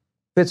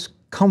 fits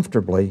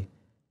comfortably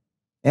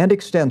and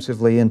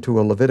extensively into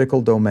a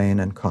Levitical domain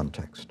and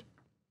context.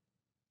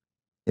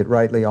 It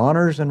rightly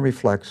honors and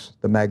reflects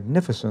the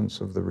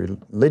magnificence of the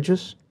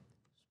religious,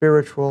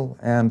 spiritual,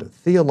 and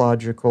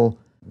theological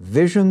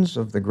visions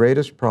of the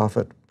greatest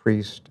prophet,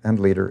 priest, and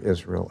leader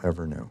Israel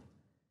ever knew.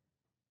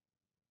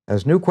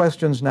 As new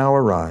questions now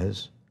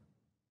arise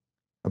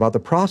about the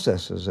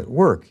processes at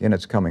work in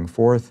its coming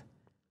forth,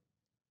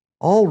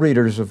 all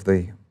readers of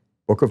the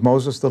book of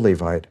Moses the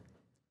Levite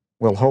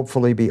will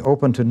hopefully be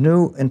open to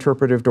new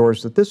interpretive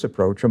doors that this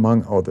approach,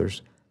 among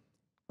others,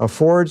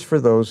 affords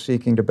for those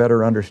seeking to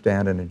better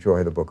understand and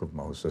enjoy the book of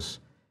Moses,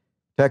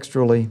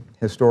 textually,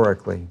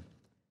 historically,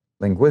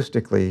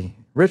 linguistically,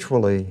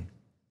 ritually,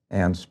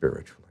 and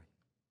spiritually.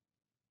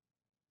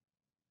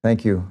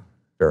 Thank you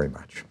very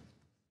much.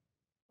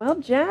 Well,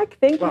 Jack,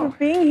 thank you for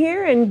being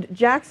here, and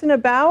Jackson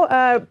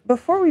Abhau.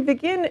 Before we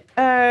begin,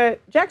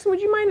 Jackson, would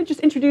you mind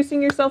just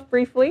introducing yourself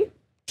briefly?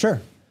 Sure.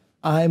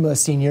 I'm a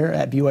senior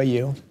at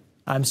BYU.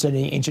 I'm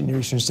studying ancient Near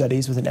Eastern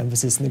studies with an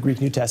emphasis in the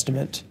Greek New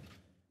Testament,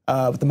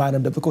 with a minor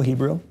in Biblical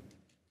Hebrew.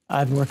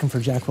 I've been working for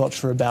Jack Welch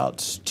for about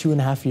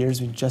 2.5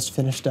 years. We just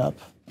finished up.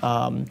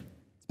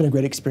 It's been a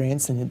great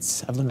experience, and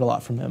I've learned a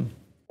lot from him.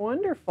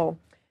 Wonderful.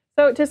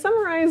 So to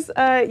summarize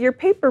your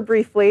paper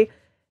briefly,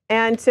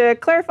 and to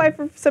clarify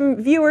for some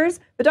viewers,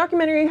 the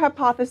documentary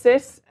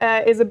hypothesis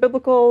is a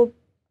biblical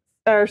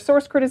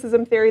source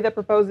criticism theory that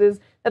proposes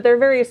that there are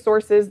various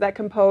sources that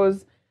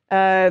compose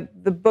the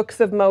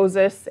books of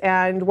Moses,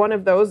 and one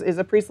of those is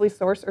a priestly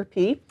source, or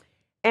P.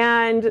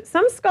 And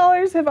some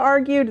scholars have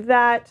argued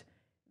that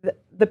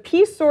the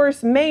P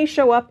source may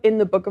show up in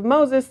the book of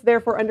Moses,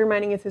 therefore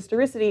undermining its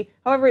historicity.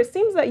 However, it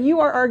seems that you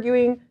are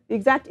arguing the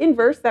exact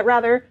inverse, that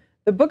rather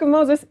the book of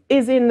Moses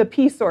is in the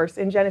P source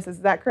in Genesis.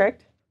 Is that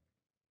correct?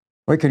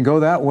 We can go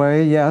that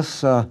way,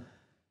 yes. I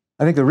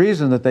think the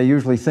reason that they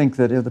usually think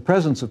that the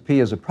presence of P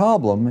is a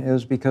problem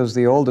is because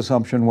the old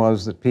assumption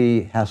was that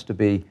P has to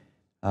be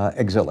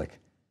exilic,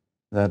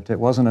 that it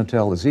wasn't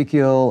until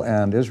Ezekiel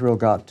and Israel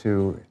got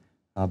to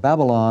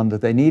Babylon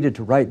that they needed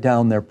to write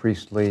down their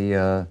priestly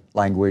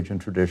language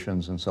and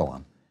traditions and so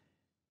on.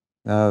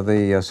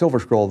 The silver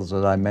scrolls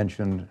that I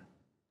mentioned,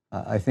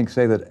 I think,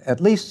 say that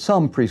at least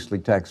some priestly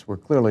texts were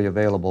clearly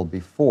available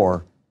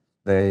before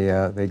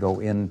they go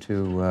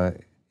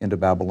into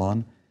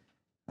Babylon,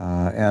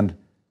 and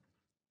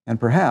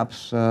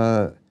perhaps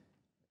there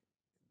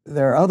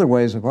are other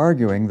ways of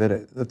arguing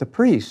that the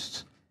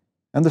priests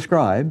and the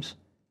scribes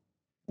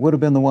would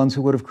have been the ones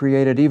who would have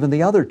created even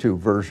the other two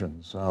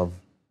versions of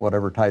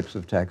whatever types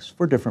of texts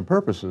for different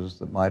purposes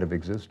that might have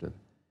existed.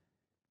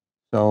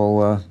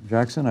 So,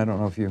 Jackson, I don't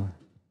know if you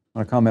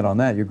want to comment on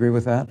that. You agree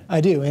with that?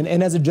 I do, and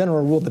as a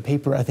general rule, the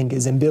paper, I think,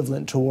 is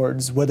ambivalent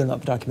towards whether or not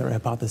the documentary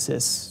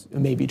hypothesis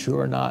may be true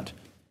or not.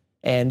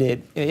 And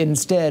it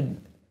instead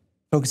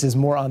focuses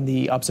more on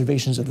the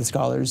observations of the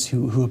scholars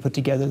who have put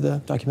together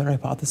the documentary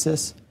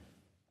hypothesis.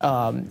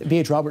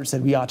 B.H. Roberts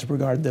said we ought to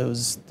regard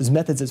those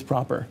methods as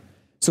proper.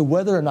 So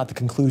whether or not the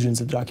conclusions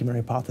of the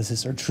documentary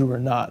hypothesis are true or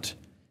not,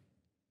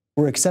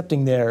 we're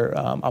accepting their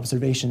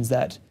observations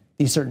that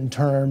these certain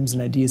terms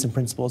and ideas and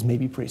principles may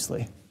be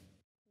priestly.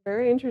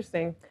 Very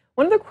interesting.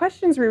 One of the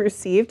questions we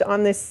received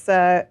on this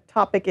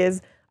topic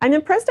is, I'm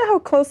impressed at how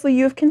closely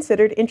you have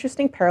considered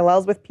interesting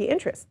parallels with P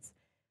interests.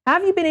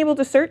 Have you been able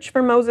to search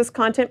for Moses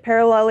content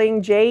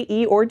paralleling J,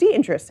 E, or D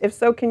interests? If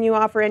so, can you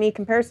offer any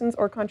comparisons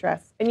or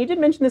contrasts? And you did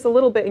mention this a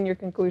little bit in your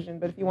conclusion,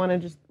 but if you want to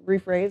just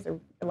rephrase or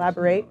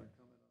elaborate.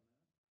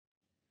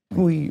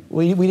 We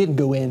didn't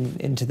go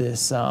into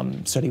this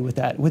study with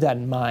that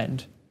in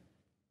mind,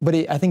 but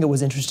I think it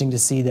was interesting to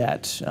see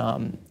that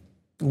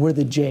where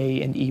the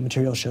J and E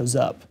material shows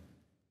up,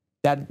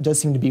 that does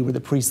seem to be where the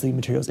priestly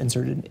material is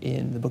inserted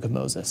in the book of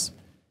Moses.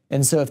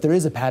 And so if there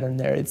is a pattern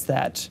there, it's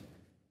that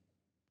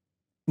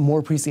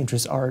more priestly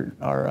interests are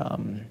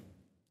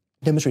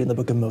demonstrated in the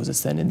book of Moses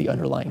than in the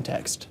underlying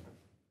text.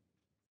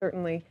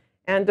 Certainly.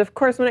 And of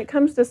course, when it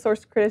comes to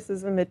source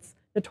criticism, it's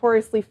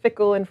notoriously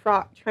fickle and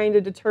fraught, trying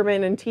to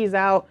determine and tease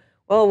out,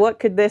 well, what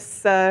could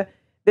this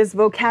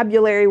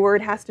vocabulary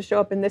word has to show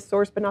up in this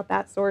source but not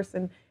that source,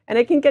 and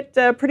it can get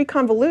pretty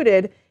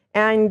convoluted.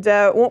 And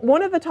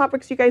one of the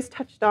topics you guys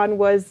touched on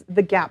was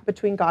the gap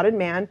between God and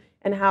man,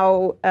 and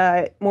how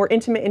more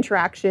intimate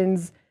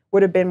interactions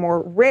would have been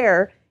more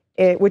rare,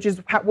 which is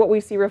what we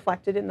see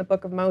reflected in the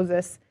book of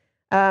Moses.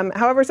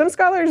 However, some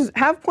scholars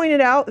have pointed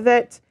out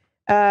that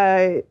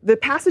the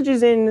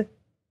passages in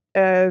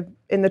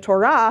the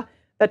Torah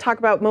that talk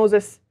about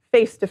Moses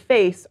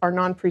face-to-face are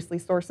non-priestly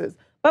sources.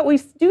 But we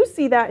do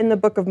see that in the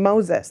book of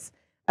Moses,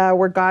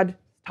 where God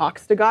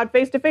talks to God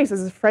face-to-face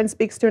as a friend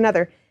speaks to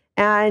another.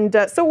 And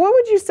so what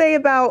would you say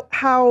about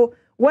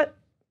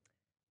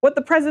what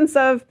the presence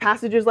of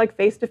passages like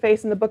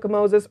face-to-face in the book of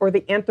Moses, or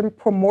the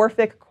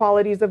anthropomorphic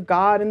qualities of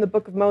God in the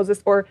book of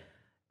Moses, or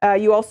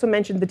you also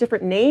mentioned the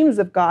different names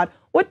of God,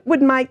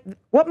 what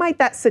might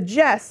that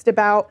suggest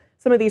about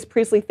some of these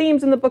priestly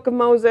themes in the book of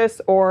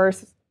Moses, or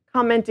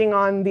commenting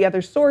on the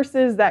other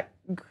sources that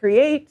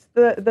create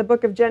the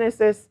book of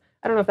Genesis?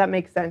 I don't know if that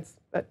makes sense.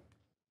 But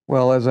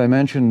well, as I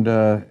mentioned,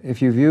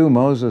 if you view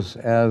Moses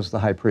as the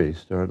high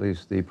priest, or at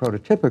least the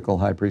prototypical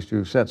high priest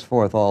who sets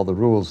forth all the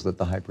rules that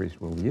the high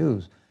priest will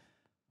use,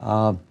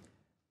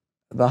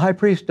 the high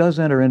priest does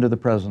enter into the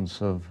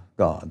presence of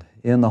God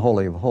in the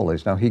Holy of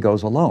Holies. Now, he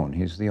goes alone.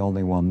 He's the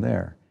only one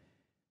there.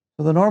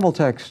 So the normal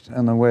text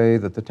and the way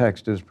that the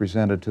text is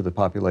presented to the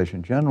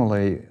population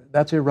generally,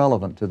 that's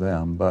irrelevant to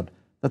them, but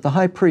that the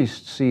high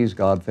priest sees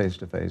God face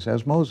to face,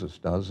 as Moses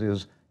does,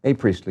 is a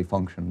priestly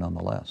function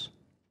nonetheless.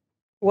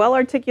 Well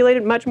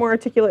articulated, much more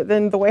articulate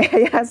than the way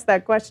I asked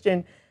that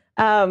question.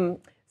 So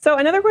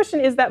another question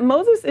is that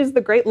Moses is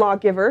the great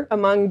lawgiver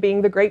among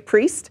being the great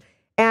priest,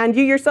 and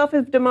you yourself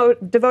have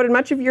devoted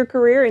much of your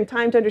career and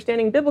time to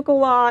understanding biblical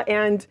law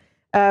and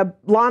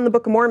law in the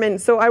Book of Mormon.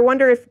 So I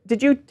wonder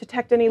did you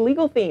detect any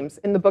legal themes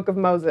in the Book of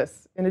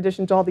Moses in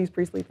addition to all these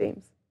priestly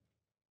themes?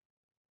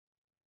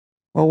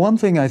 Well, one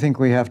thing I think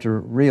we have to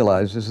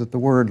realize is that the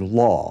word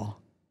law,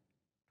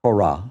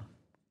 Torah,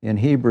 in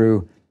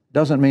Hebrew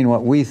doesn't mean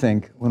what we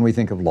think when we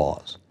think of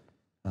laws.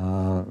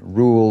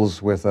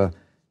 Rules with a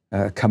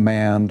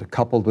command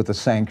coupled with a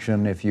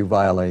sanction if you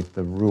violate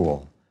the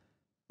rule.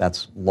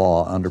 That's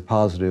law under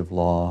positive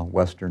law,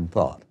 Western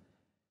thought.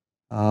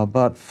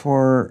 But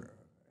for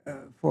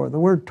the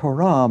word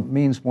Torah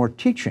means more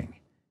teaching.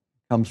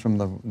 It comes from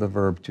the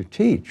verb to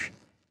teach.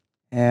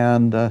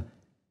 And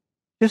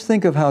just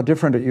think of how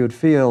different you would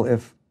feel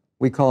if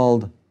we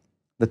called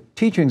the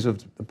teachings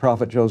of the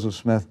prophet Joseph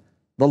Smith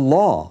the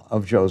law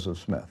of Joseph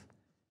Smith.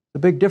 It's a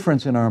big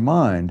difference in our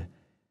mind.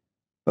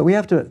 But we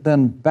have to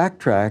then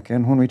backtrack,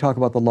 and when we talk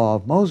about the law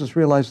of Moses,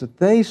 realize that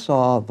they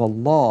saw the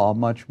law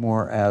much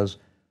more as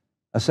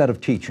a set of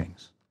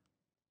teachings.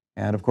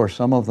 And of course,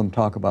 some of them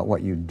talk about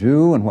what you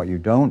do and what you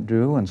don't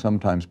do, and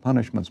sometimes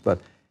punishments, but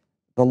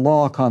the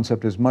law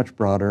concept is much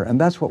broader,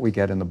 and that's what we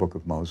get in the book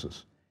of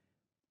Moses.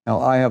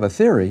 Now, I have a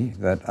theory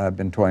that I've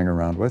been toying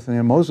around with,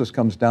 and Moses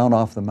comes down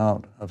off the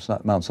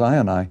Mount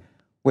Sinai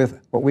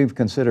with what we've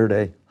considered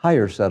a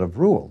higher set of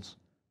rules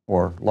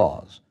or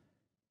laws.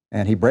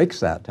 And he breaks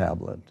that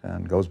tablet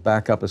and goes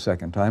back up a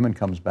second time and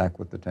comes back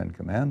with the Ten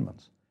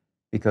Commandments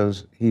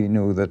because he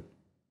knew that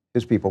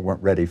his people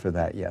weren't ready for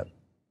that yet.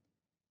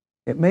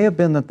 It may have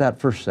been that that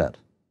first set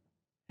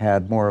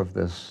had more of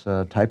this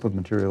type of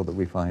material that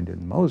we find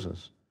in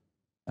Moses,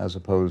 as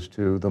opposed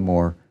to the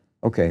more,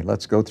 okay,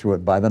 let's go through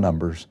it by the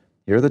numbers.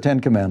 Here are the Ten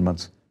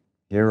Commandments.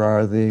 Here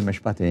are the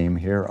Mishpatim.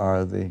 Here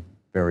are the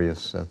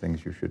various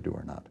things you should do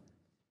or not.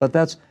 But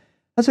that's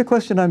a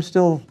question I'm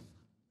still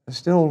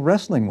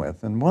wrestling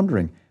with and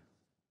wondering.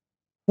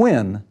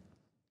 When?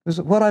 Because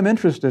what I'm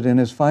interested in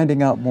is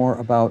finding out more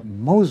about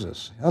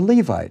Moses, a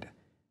Levite,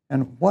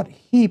 and what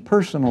he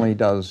personally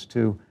does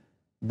to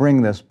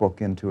bring this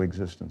book into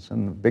existence.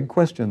 And the big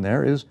question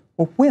there is,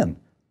 well, when?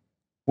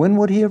 When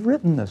would he have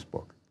written this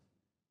book?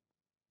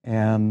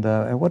 And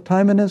at what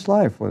time in his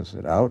life? Was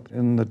it out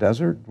in the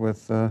desert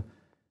with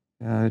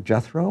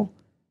Jethro?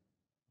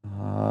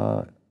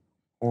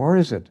 Or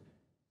is it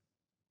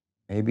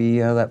maybe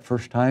that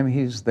first time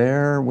he's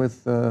there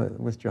with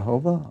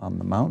Jehovah on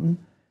the mountain?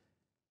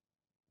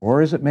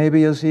 Or is it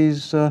maybe as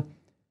he's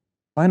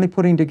finally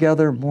putting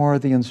together more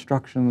of the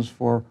instructions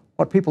for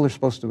what people are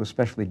supposed to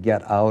especially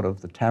get out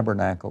of the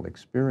tabernacle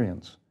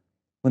experience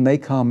when they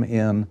come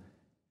in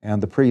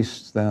and the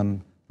priests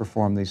then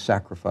perform these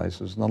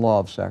sacrifices and the law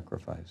of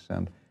sacrifice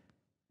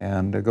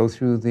and go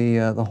through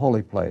the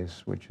holy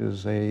place, which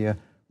is a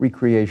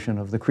recreation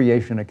of the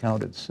creation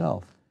account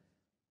itself.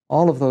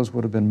 All of those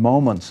would have been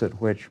moments at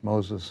which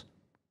Moses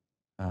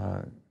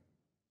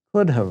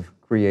could have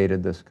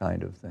created this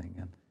kind of thing.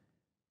 And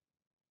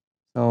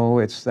so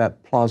it's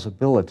that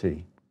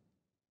plausibility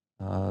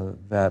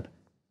that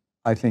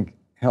I think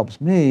helps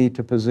me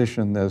to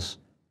position this,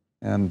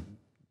 and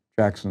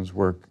Jackson's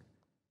work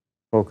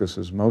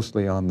focuses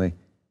mostly on the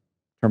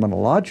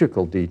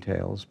terminological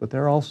details, but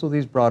there are also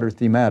these broader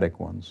thematic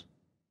ones,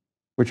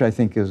 which I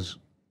think is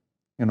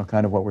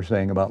kind of what we're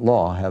saying about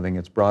law, having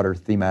its broader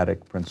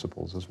thematic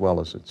principles as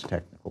well as its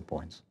technical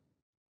points.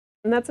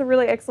 And that's a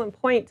really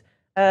excellent point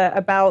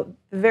about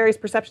the various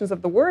perceptions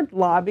of the word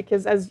law,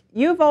 because as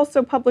you've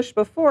also published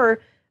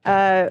before,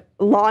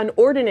 law and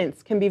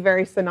ordinance can be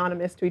very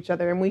synonymous to each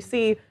other. And we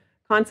see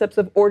concepts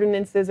of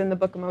ordinances in the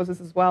Book of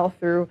Moses as well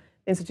through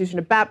the institution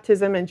of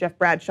baptism, and Jeff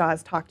Bradshaw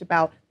has talked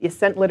about the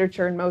ascent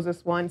literature in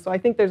Moses 1. So I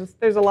think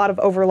there's a lot of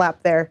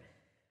overlap there.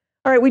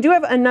 All right, we do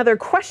have another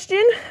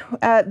question.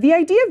 The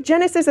idea of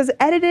Genesis as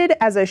edited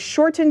as a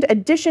shortened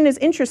edition is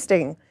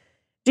interesting.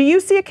 Do you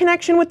see a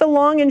connection with the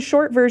long and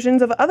short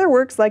versions of other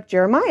works like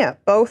Jeremiah,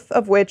 both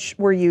of which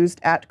were used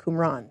at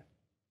Qumran?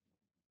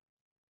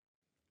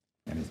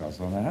 Any thoughts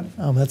on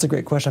that? That's a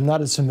great question. I'm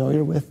not as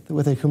familiar with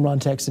a Qumran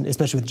text, and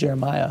especially with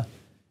Jeremiah,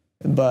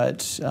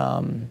 but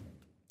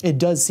it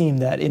does seem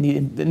that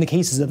in the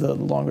cases of the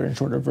longer and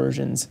shorter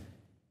versions,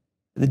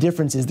 the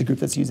difference is the group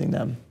that's using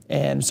them,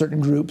 and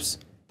certain groups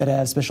that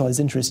have specialized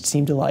interests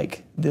seem to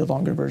like the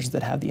longer versions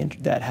that have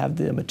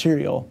the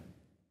material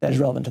that is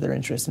relevant to their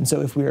interests. And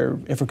so if we're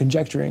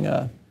conjecturing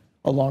a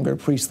longer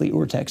priestly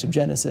ur text of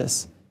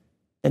Genesis,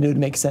 then it would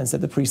make sense that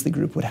the priestly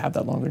group would have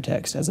that longer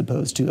text as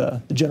opposed to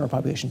the general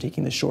population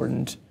taking the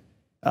shortened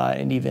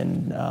and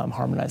even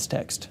harmonized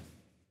text.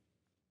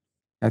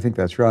 I think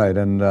that's right.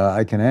 And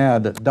I can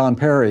add that Don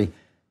Perry,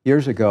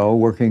 years ago,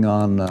 working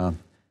on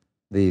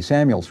the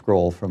Samuel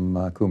scroll from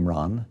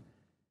Qumran,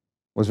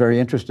 was very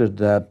interested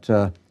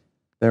that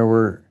there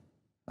were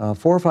 4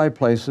 or 5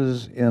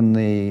 places in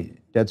the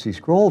Dead Sea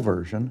Scroll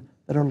version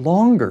that are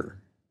longer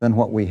than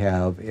what we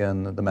have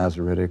in the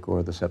Masoretic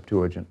or the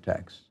Septuagint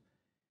text.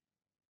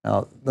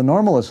 Now, the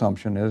normal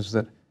assumption is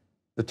that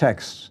the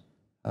texts,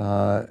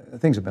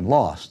 things have been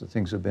lost, that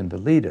things have been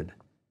deleted,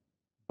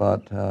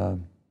 but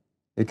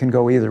it can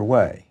go either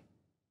way,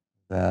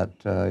 that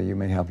you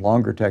may have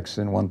longer texts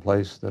in one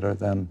place that are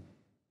then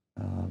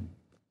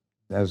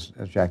as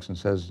Jackson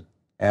says,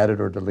 added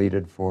or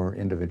deleted for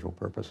individual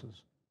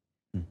purposes.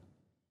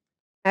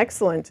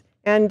 Excellent.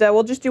 And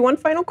we'll just do one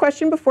final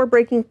question before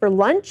breaking for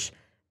lunch.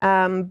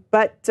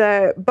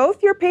 But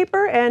both your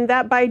paper and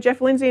that by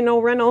Jeff Lindsay and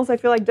Noel Reynolds, I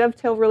feel like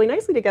dovetail really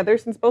nicely together,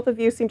 since both of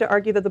you seem to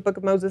argue that the Book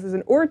of Moses is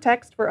an or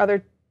text for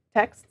other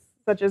texts,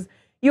 such as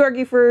you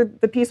argue for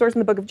the P source in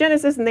the Book of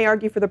Genesis, and they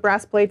argue for the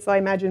brass plates. So I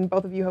imagine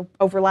both of you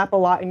overlap a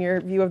lot in your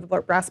view of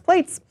the brass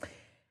plates.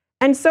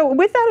 And so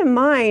with that in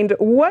mind,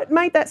 what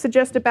might that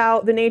suggest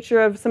about the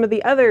nature of some of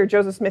the other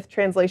Joseph Smith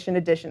translation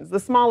editions, the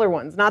smaller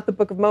ones, not the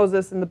Book of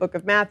Moses and the Book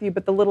of Matthew,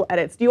 but the little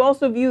edits? Do you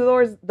also view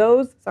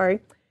those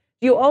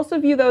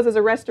as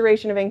a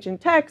restoration of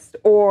ancient text,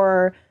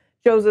 or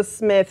Joseph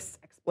Smith's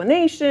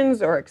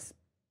explanations or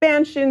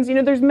expansions? You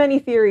know, there's many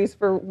theories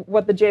for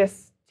what the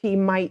JST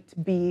might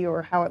be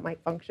or how it might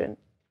function.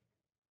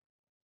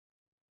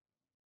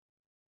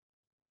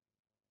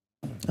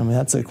 I mean,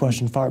 that's a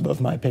question far above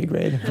my pay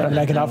grade, but I mean,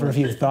 I can offer a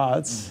few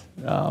thoughts.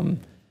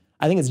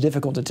 I think it's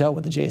difficult to tell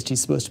what the JST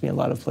is supposed to be in a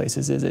lot of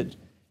places. Is it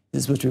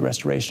supposed to be a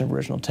restoration of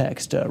original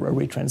text, a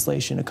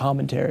retranslation, a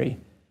commentary?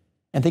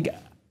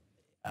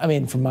 I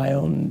mean, from my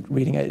own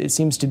reading, it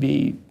seems to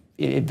be,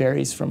 it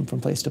varies from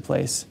place to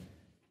place.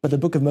 But the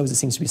Book of Moses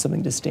seems to be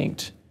something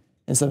distinct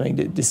and something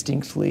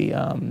distinctly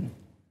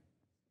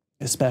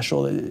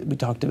special. We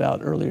talked about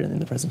earlier in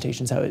the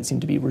presentations how it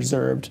seemed to be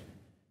reserved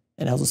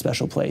and held a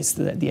special place.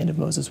 At the end of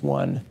Moses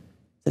 1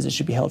 says it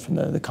should be held from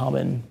the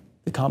common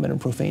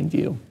and profane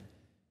view.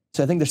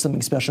 So I think there's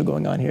something special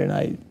going on here, and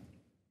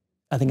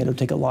I think it'll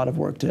take a lot of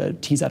work to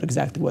tease out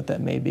exactly what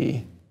that may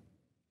be.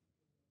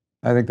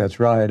 I think that's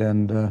right,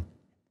 and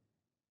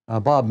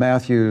Bob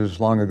Matthews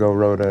long ago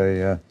wrote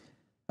a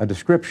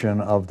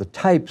description of the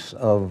types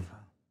of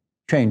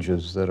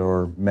changes that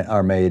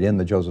are made in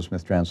the Joseph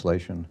Smith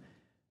translation.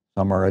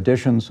 Some are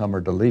additions, some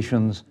are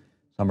deletions,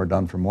 some are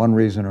done from one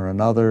reason or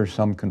another,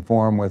 some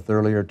conform with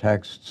earlier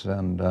texts,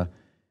 and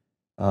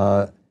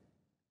I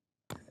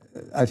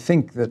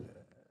think that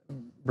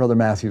Brother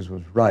Matthews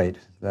was right,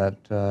 that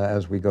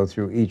as we go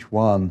through each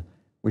one,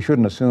 we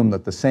shouldn't assume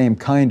that the same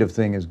kind of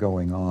thing is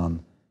going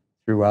on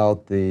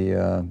throughout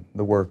the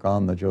work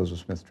on the Joseph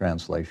Smith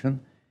translation.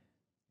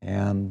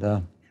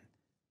 And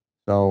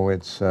so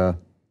it's,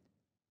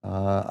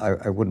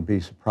 I wouldn't be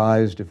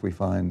surprised if we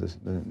find this,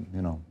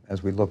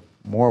 as we look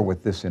more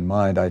with this in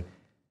mind, I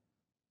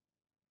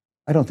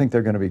don't think there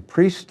are going to be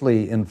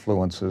priestly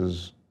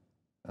influences,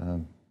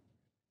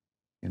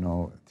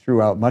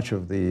 throughout much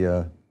of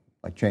the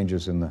like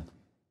changes in the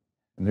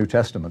New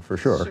Testament for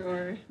sure.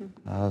 Sure.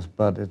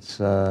 But it's,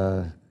 we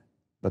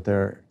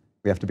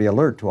have to be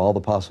alert to all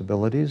the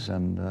possibilities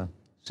and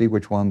see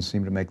which ones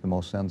seem to make the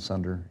most sense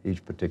under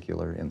each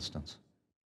particular instance.